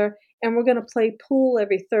together and we're going to play pool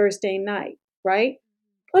every Thursday night, right?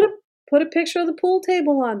 Put a put a picture of the pool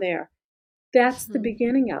table on there. That's the Mhm.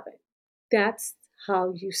 beginning of it. That's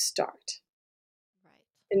how you start. Right.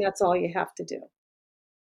 And that's all you have to do.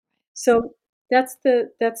 So that's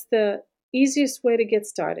the easiest way to get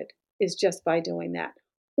started is just by doing that.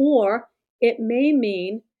 Or it may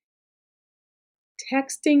mean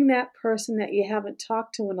texting that person that you haven't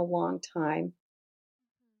talked to in a long time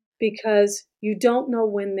because you don't know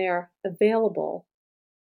when they're available,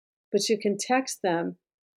 but you can text them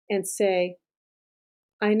and say,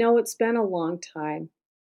 "I know it's been a long time,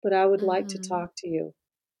 but I would like to Mhm. talk to you.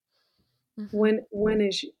 Mhm. When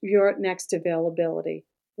is your next availability?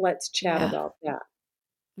 Let's chat Yeah. about that."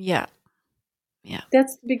 Yeah. Yeah.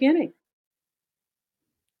 That's the beginning.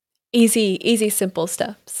 Easy, easy, simple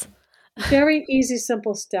steps. Very easy,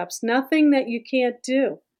 simple steps. Nothing that you can't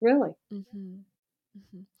do, really. Mhm.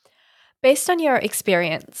 Mhm. Based on your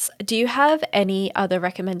experience, do you have any other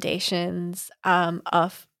recommendations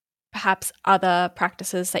of perhaps other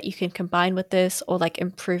practices that you can combine with this or like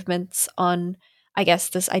improvements on, I guess,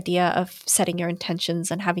 this idea of setting your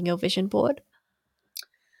intentions and having your vision board?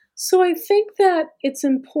 So I think that it's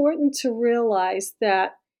important to realize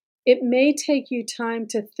that it may take you time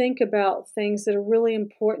to think about things that are really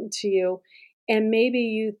important to you, and maybe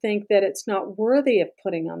you think that it's not worthy of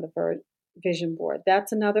putting on the vision board.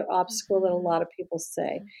 That's another obstacle that a Mhm. lot of people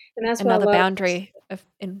say, Mhm. and that's why a Another lot of boundary of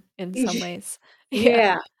in some people. ways.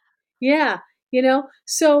 Yeah. Yeah, yeah,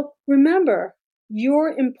 So remember,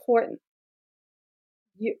 you're important.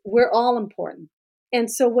 We're all important. And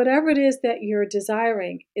so, whatever it is that you're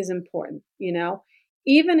desiring is important.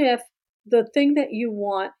 Even if the thing that you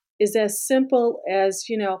want is as simple as,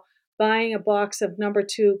 buying a box of number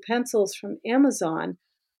two pencils from Amazon,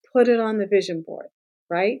 put it on the vision board.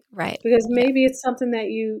 right? Right. Because Yeah. maybe it's something that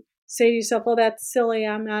you say to yourself, "Oh, that's silly.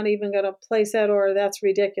 I'm not even going to place that," or "That's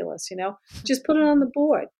ridiculous." Just put it on Mhm. the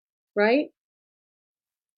board, right?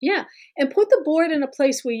 Yeah, and put the board in a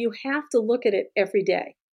place where you have to look at it every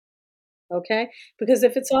day, okay? Because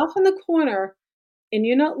if it's off in the corner and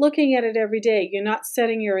you're not looking at it every day, you're not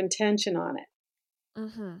setting your intention on it.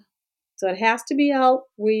 Mhm. So it has to be out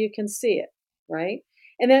where you can see it, right?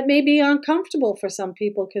 And that may be uncomfortable for some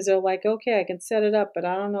people because they're like, okay, I can set it up, but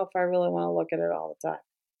I don't know if I really want to look at it all the time.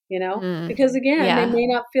 Mm. Because again, they Yeah. may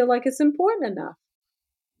not feel like it's important enough,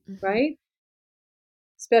 Mhm. right?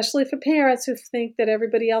 Especially for parents who think that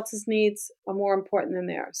everybody else's needs are more important than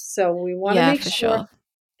theirs. So we want to Yeah, make for sure sure.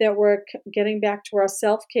 that we're getting back to our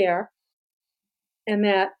self care and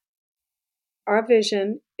that our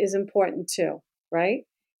vision is important too, right?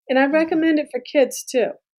 And I Mhm. recommend it for kids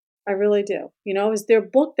too. I really do. Is there a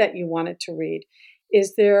book that you wanted to read?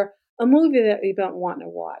 Is there a movie that you don't want to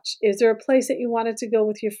watch? Is there a place that you wanted to go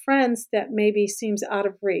with your friends that maybe seems out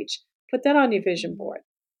of reach? Put that on your vision Mhm. board,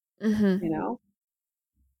 Mhm. you know?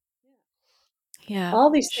 Yeah, All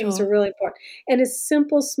these things are sure. really important. And it's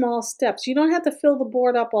simple, small steps. You don't have to fill the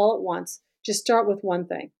board up all at once. Just start with one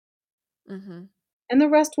thing, Mhm. and the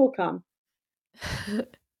rest will come.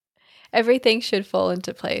 Everything should fall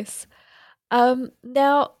into place.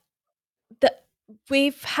 Now the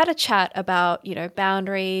we've had a chat about,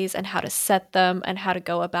 boundaries and how to set them and how to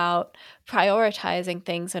go about prioritizing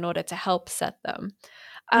things in order to help set them.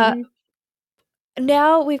 Uh, Mhm.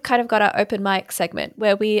 Now we've kind of got our open mic segment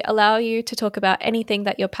where we allow you to talk about anything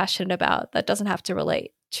that you're passionate about that doesn't have to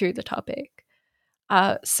relate to the topic.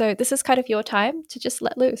 So this is kind of your time to just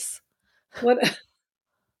let loose. What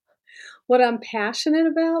What I'm passionate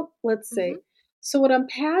about? Let's Hmm. see. So what I'm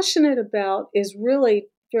passionate about is really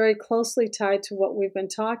very closely tied to what we've been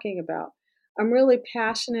talking about. I'm really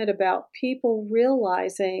passionate about people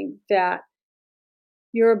realizing that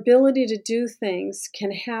your ability to do things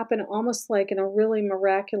can happen almost like in a really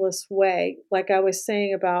miraculous way, like I was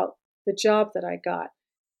saying about the job that I got.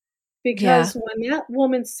 Yeah. Because when that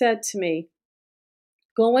woman said to me,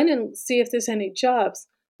 "Go in and see if there's any jobs,"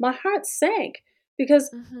 my heart sank because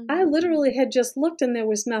Hmm. I literally had just looked and there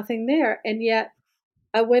was nothing there, and yet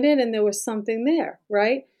I went in and there was something there,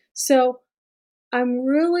 right? So, I'm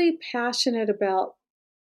really passionate about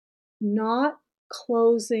not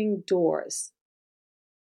closing doors,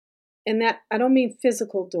 and that I don't mean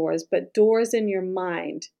physical doors, but doors in your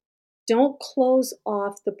mind. Don't close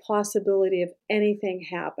off the possibility of anything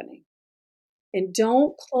happening, and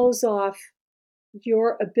don't close off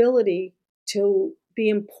your ability to be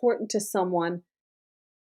important to someone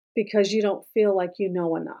because you don't feel like you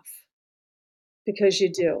know enough, because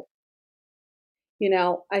you do.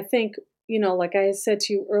 I think, like I had said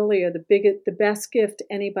to you earlier, the best gift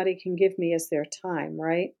anybody can give me is their time,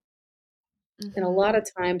 right? And a Hmm. lot of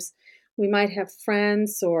times we might have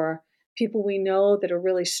friends or people we know that are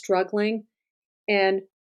really struggling. And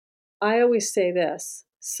I always say this,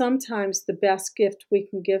 sometimes the best gift we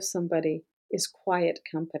can give somebody is quiet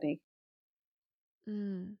company,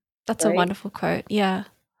 Mm. That's a right? wonderful quote. Yeah.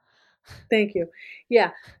 Thank you.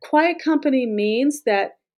 Yeah. Quiet company means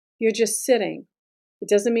that you're just sitting. It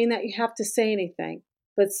doesn't mean that you have to say anything,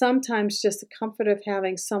 but sometimes just the comfort of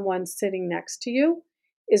having someone sitting next to you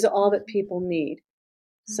is all that Hmm. people need.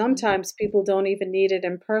 Hmm. Sometimes people don't even need it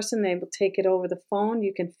in person, they will take it over the phone.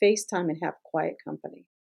 You can FaceTime and have quiet company,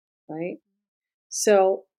 right?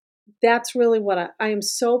 So that's really what I am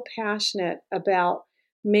so passionate about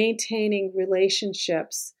maintaining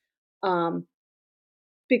relationships um,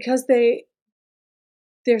 because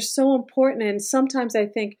they're so important. And sometimes I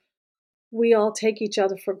think we all take each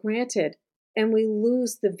other for granted and we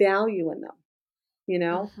lose the value in them, you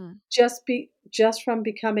know, Hmm. just from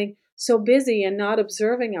becoming so busy and not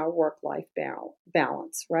observing our work life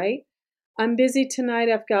balance, right? I'm busy tonight,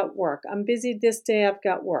 I've got work. I'm busy this day, I've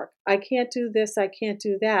got work. I can't do this, I can't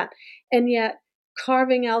do that. And yet,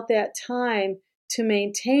 carving out that time to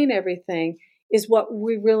maintain everything is what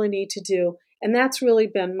we really need to do. And that's really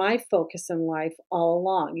been my focus in life all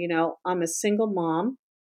along. I'm a single mom.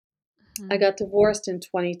 I Hmm. got divorced in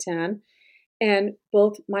 2010, and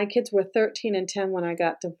both my kids were 13 and 10 when I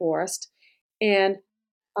got divorced. And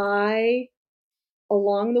I,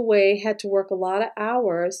 along the way, had to work a lot of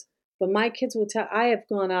hours, but my kids will tell I have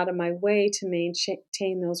gone out of my way to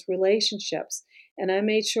maintain those relationships. And I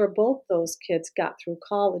made sure both those kids got through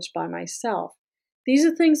college by myself. These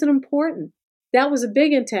are things that are important. That was a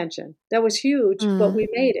big intention. That was huge, but Mm. we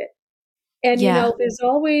made it. And Yeah. there's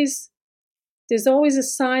always a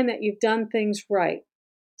sign that you've done things right.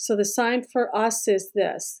 So the sign for us is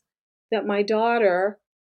this, that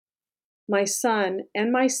my son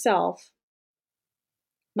and myself,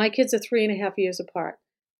 my kids are 3.5 years apart.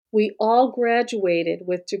 We all graduated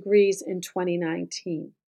with degrees in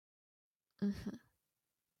 2019. Mhm.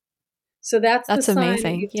 So that's the That's sign that you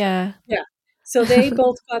amazing. Yeah. yeah. So they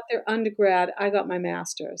both got their undergrad, I got my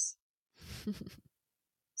master's.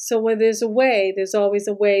 So when there's a way, there's always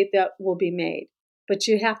a way that will be made. But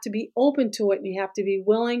you have to be open to it and you have to be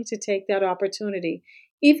willing to take that opportunity.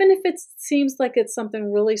 Even if it seems like it's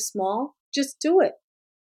something really small, just do it,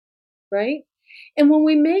 right? And when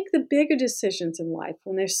we make the bigger decisions in life,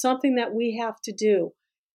 when there's something that we have to do,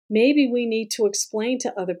 maybe we need to explain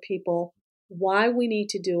to other people why we need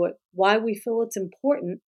to do it, why we feel it's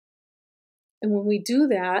important. And when we do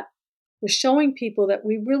that, we're showing people that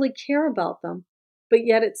we really care about them, but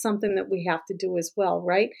yet it's something that we have to do as well,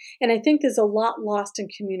 right? And I think there's a lot lost in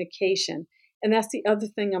communication. And that's the other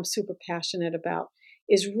thing I'm super passionate about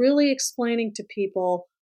is really explaining to people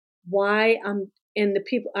why I'm and the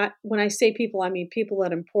people when I say people, I mean people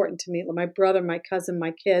that are important to me, like my brother, my cousin,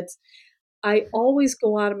 my kids. I always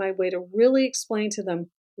go out of my way to really explain to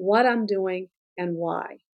them what I'm doing and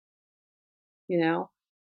why, you know?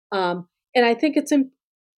 And I think it's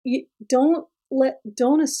you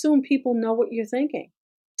don't assume people know what you're thinking.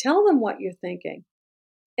 Tell them what you're thinking.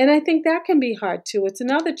 And I think that can be hard too. It's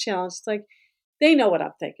another challenge. It's like they know what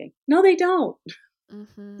I'm thinking. No, they don't. They're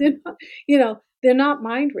Mhm. not, they're not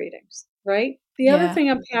mind readings, right? The other Yeah. thing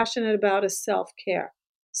I'm passionate about is self-care.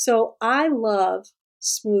 So I love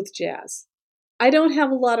smooth jazz. I don't have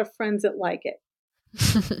a lot of friends that like it.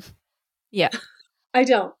 Yeah. I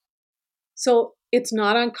don't. So it's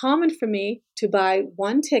not uncommon for me to buy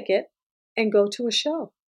one ticket and go to a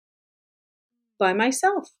show by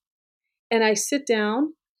myself. And I sit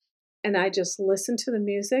down and I just listen to the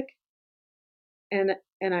music and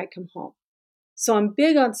I come home. So I'm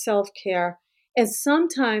big on self-care. And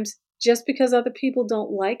sometimes just because other people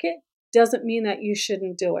don't like it doesn't mean that you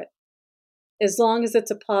shouldn't do it, as long as it's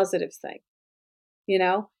a positive thing, you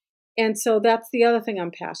know? And so that's the other thing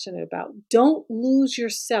I'm passionate about. Don't lose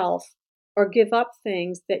yourself or give up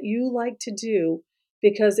things that you like to do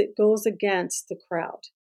because it goes against the crowd.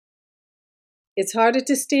 It's harder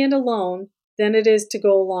to stand alone than it is to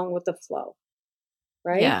go along with the flow,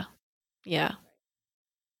 right? Yeah. Yeah.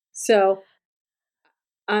 So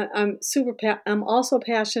I'm also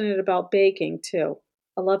passionate about baking too.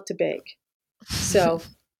 I love to bake. So,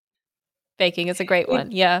 Baking is a great it,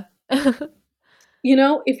 one. Yeah.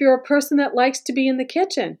 if you're a person that likes to be in the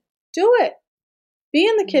kitchen, do it. Be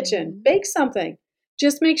in the kitchen, Mhm. bake something.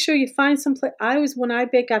 Just make sure you find some place. When I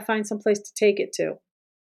bake, I find some place to take it to.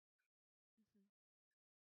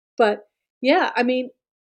 But yeah, I mean,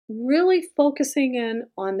 really focusing in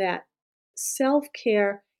on that self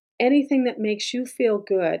care, anything that makes you feel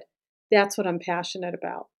good, that's what I'm passionate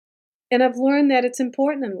about. And I've learned that it's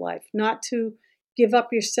important in life not to give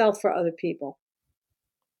up yourself for other people.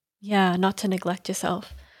 Yeah, not to neglect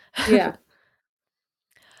yourself. Yeah.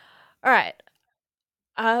 All right.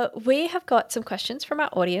 We have got some questions from our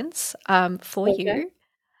audience for Okay. you.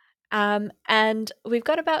 And we've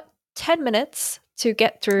got about 10 minutes to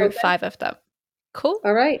get through Okay. 5 of them. Cool.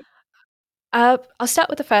 All right. I'll start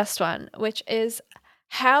with the first one, which is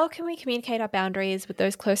how can we communicate our boundaries with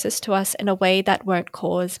those closest to us in a way that won't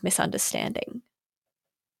cause misunderstanding?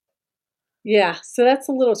 Yeah. So that's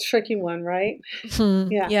a little tricky one, right?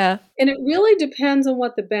 Yeah. Yeah. And it really depends on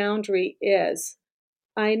what the boundary is.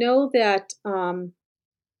 I know that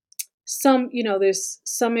there's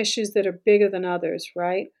some issues that are bigger than others,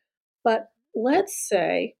 right? But let's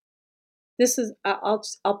say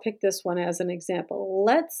I'll pick this one as an example.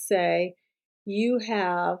 Let's say you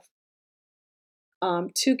have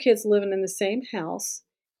two kids living in the same house,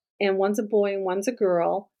 and one's a boy and one's a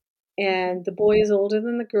girl, Mhm. and the boy is older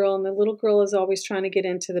than the girl, and the little girl is always trying to get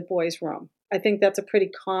into the boy's room. I think that's a pretty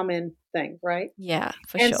common thing, right? Yeah,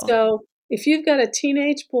 for And sure. so if you've got a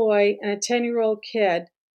teenage boy and a 10-year-old kid,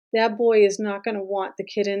 that boy is not going to want the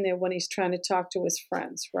kid in there when he's trying to talk to his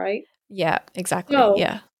friends, right? Yeah, exactly. So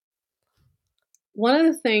Yeah. one of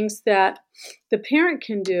the things that the parent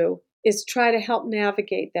can do is try to help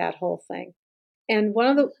navigate that whole thing. And one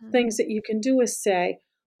of the Mhm. things that you can do is say,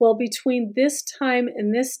 well, between this time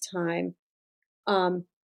and this time, um,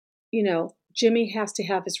 Jimmy has to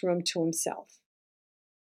have his room to himself,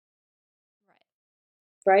 Right.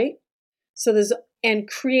 right? So and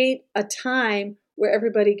create a time where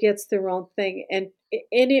everybody gets their own thing, and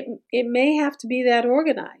it may have to be that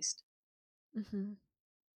organized, Mhm.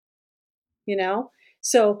 you know.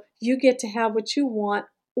 So you get to have what you want.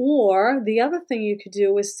 Or the other thing you could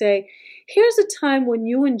do is say, here's a time when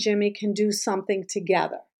you and Jimmy can do something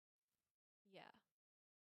together. Yeah.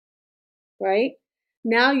 right?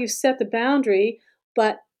 Now you've set the boundary,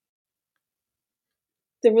 but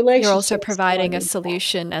the You're also relationship is still providing a intact.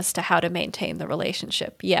 solution as to how to maintain the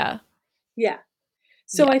relationship. Yeah. Yeah.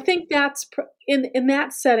 So Yeah. I think that's in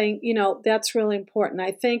that setting, that's really important.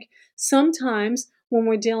 I think sometimes when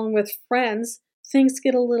we're dealing with friends, things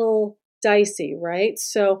get a little dicey, right?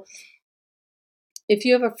 So if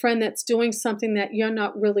you have a friend that's doing something that you're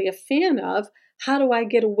not really a fan of, how do I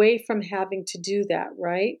get away from having to do that,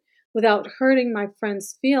 right? Without hurting my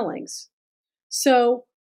friend's feelings. So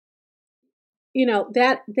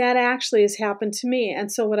that actually has happened to me, and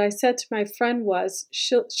so what I said to my friend was,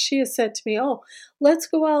 she has said to me, "Oh, let's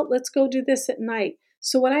go out, let's go do this at night."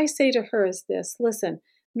 So what I say to her is this: "Listen,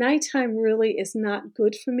 nighttime really is not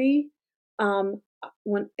good for me.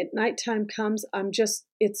 When at nighttime comes,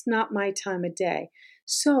 it's not my time of day.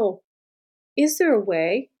 So, is there a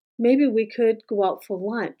way maybe we could go out for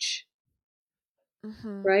lunch,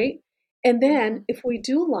 Mhm. right? And then Mhm. if we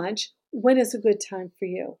do lunch, when is a good time for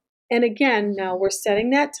you?" And again, now Mhm. we're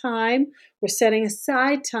setting that time, we're setting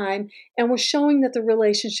aside time, and we're showing that the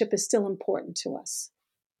relationship is still important to us.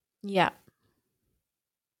 Yeah.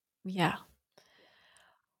 Yeah.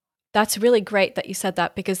 That's really great that you said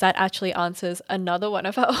that because that actually answers another one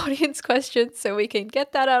of our audience questions, so we can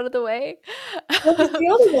get that out of the way. What was the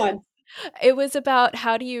other one? It was about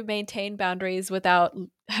how do you maintain boundaries without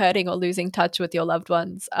hurting or losing touch with your loved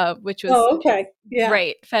ones, which was Oh, okay. Yeah.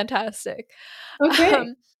 great, fantastic. Okay.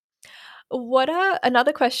 Um,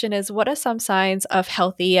 another question is, what are some signs of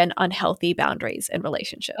healthy and unhealthy boundaries in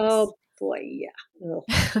relationships? Oh boy, yeah.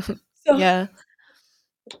 Ugh. So Yeah.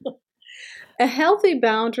 a healthy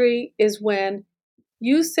boundary is when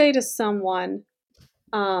you say to someone,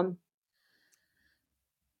 um,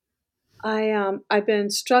 I've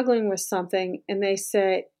been struggling with something, and they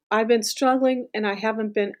say, I've been struggling and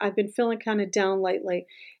I've been feeling kind of down lately.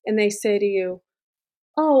 And they say to you,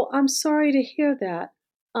 "Oh, I'm sorry to hear that.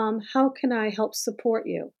 How can I help support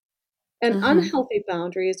you?" An Mhm. unhealthy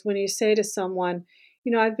boundary is when you say to someone,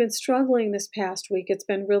 "I've been struggling this past week. It's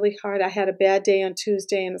been really hard. I had a bad day on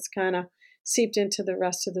Tuesday and it's kind of seeped into the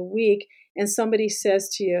rest of the week." And somebody says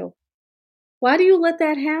to you, "Why do you let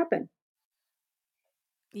that happen?"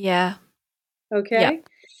 Yeah. Okay? Yep.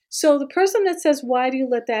 So the person that says, "Why do you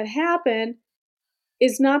let that happen?"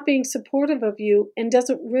 is not being supportive of you and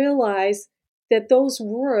doesn't realize that those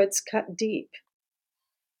words cut deep,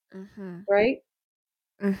 Mhm. right?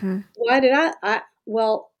 Mhm. Why did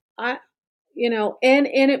well, and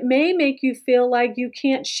it may make you feel like you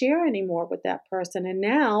can't share anymore with that person. And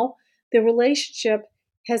now the relationship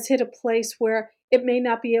has hit a place where it may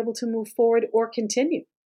not be able to move forward or continue,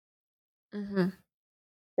 Mhm.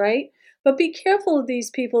 right? But be careful of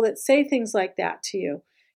these people that say things like that to you.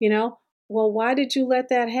 You know, well, why did you let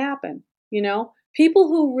that happen? People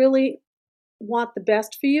who really want the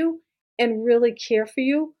best for you and really care for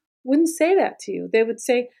you wouldn't say that to you. They would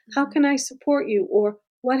say, "How Mhm. can I support you?" or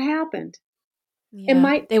 "What happened?" It Yeah.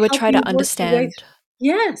 might They would help try you to work your way understand. through.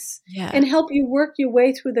 Yes, Yeah. and help you work your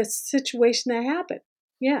way through the situation that happened.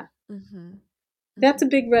 Yeah, Mhm. that's a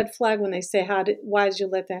Mhm. big red flag when they say, why did you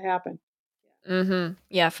let that happen?" Mhm.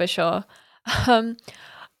 Yeah, for sure. Um,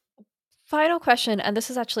 Final question, and this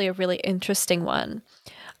is actually a really interesting one.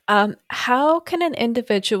 How can an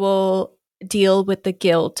individual deal with the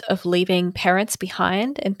guilt of leaving parents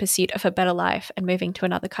behind in pursuit of a better life and moving to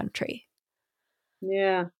another country?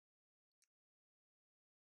 Yeah.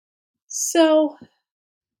 So,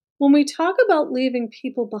 when we talk about leaving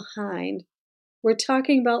people behind, we're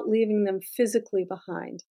talking about leaving them physically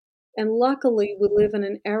behind. And luckily, we live in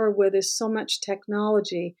an era where there's so much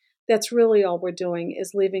technology that's really all we're doing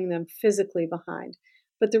is leaving them physically behind.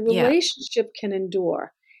 But the Yeah. relationship can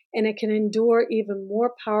endure, and it can endure even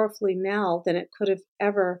more powerfully now than it could have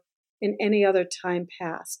ever in any other time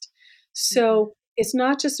past. Mhm. So it's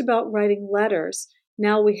not just about writing letters.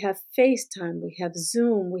 Now we have FaceTime, we have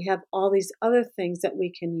Zoom, we have all these other things that we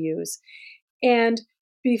can use. And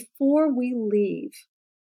before we leave,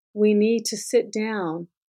 we need to sit down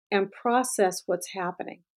and process what's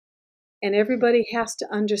happening. And Mhm. everybody has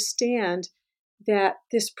to understand that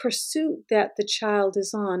this pursuit that the child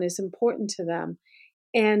is on is important to them.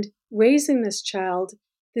 And raising this child,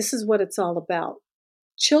 this is what it's all about.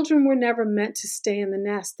 Children were never meant to stay in the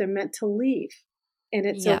nest, they're meant to leave. And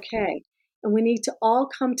it's Yeah. okay. And we need to all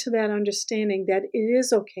come to that understanding that it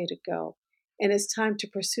is okay to go. And it's time to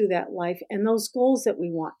pursue that life and those goals that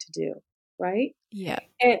we want to do, right? Yeah.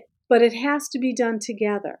 And, but it has to be done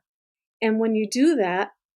together. And when you do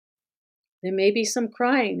that, there may be some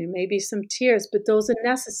crying, there may be some tears, but those are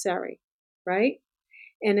necessary, right?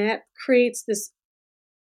 And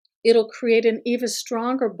it'll create an even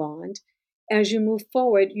stronger bond. as you move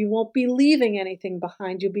forward, you won't be leaving anything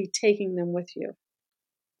behind. You'll be taking them with you.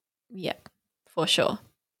 Yeah, for sure.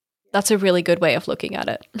 That's a really good way of looking at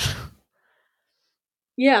it.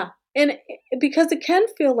 Yeah, and because it can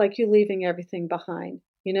feel like you're leaving everything behind,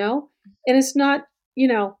 and it's not, you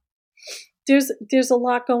know, there's a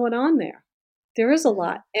lot going on there. There is a Mhm.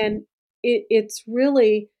 lot, and it's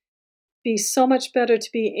really be so much better to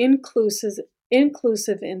be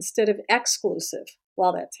inclusive instead of exclusive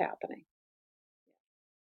while that's happening.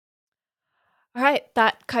 All right,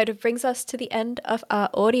 that kind of brings us to the end of our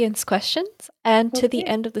audience questions and to the Okay.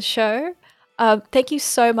 end of the show. Thank you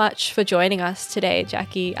so much for joining us today,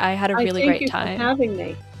 Jacqui. I had a I really thank great you for time. having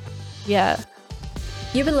me. Yeah.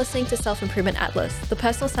 You've been listening to Self Improvement Atlas, the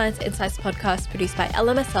personal science insights podcast produced by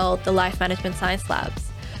LMSL, the Life Management Science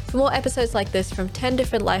Labs. For more episodes like this from 10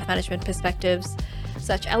 different life management perspectives,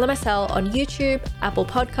 search LMSL on YouTube, Apple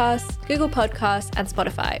Podcasts, Google Podcasts, and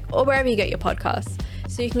Spotify, or wherever you get your podcasts,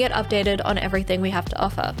 so you can get updated on everything we have to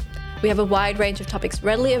offer. We have a wide range of topics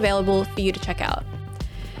readily available for you to check out.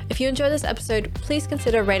 If you enjoyed this episode, please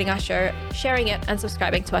consider rating our show, sharing it, and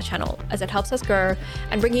subscribing to our channel, as it helps us grow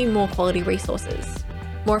and bring you more quality resources.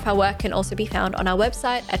 More of our work can also be found on our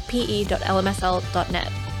website at pe.lmsl.net,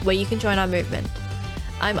 where you can join our movement.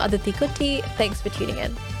 I'm Aditi Kutty. Thanks for tuning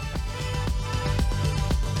in.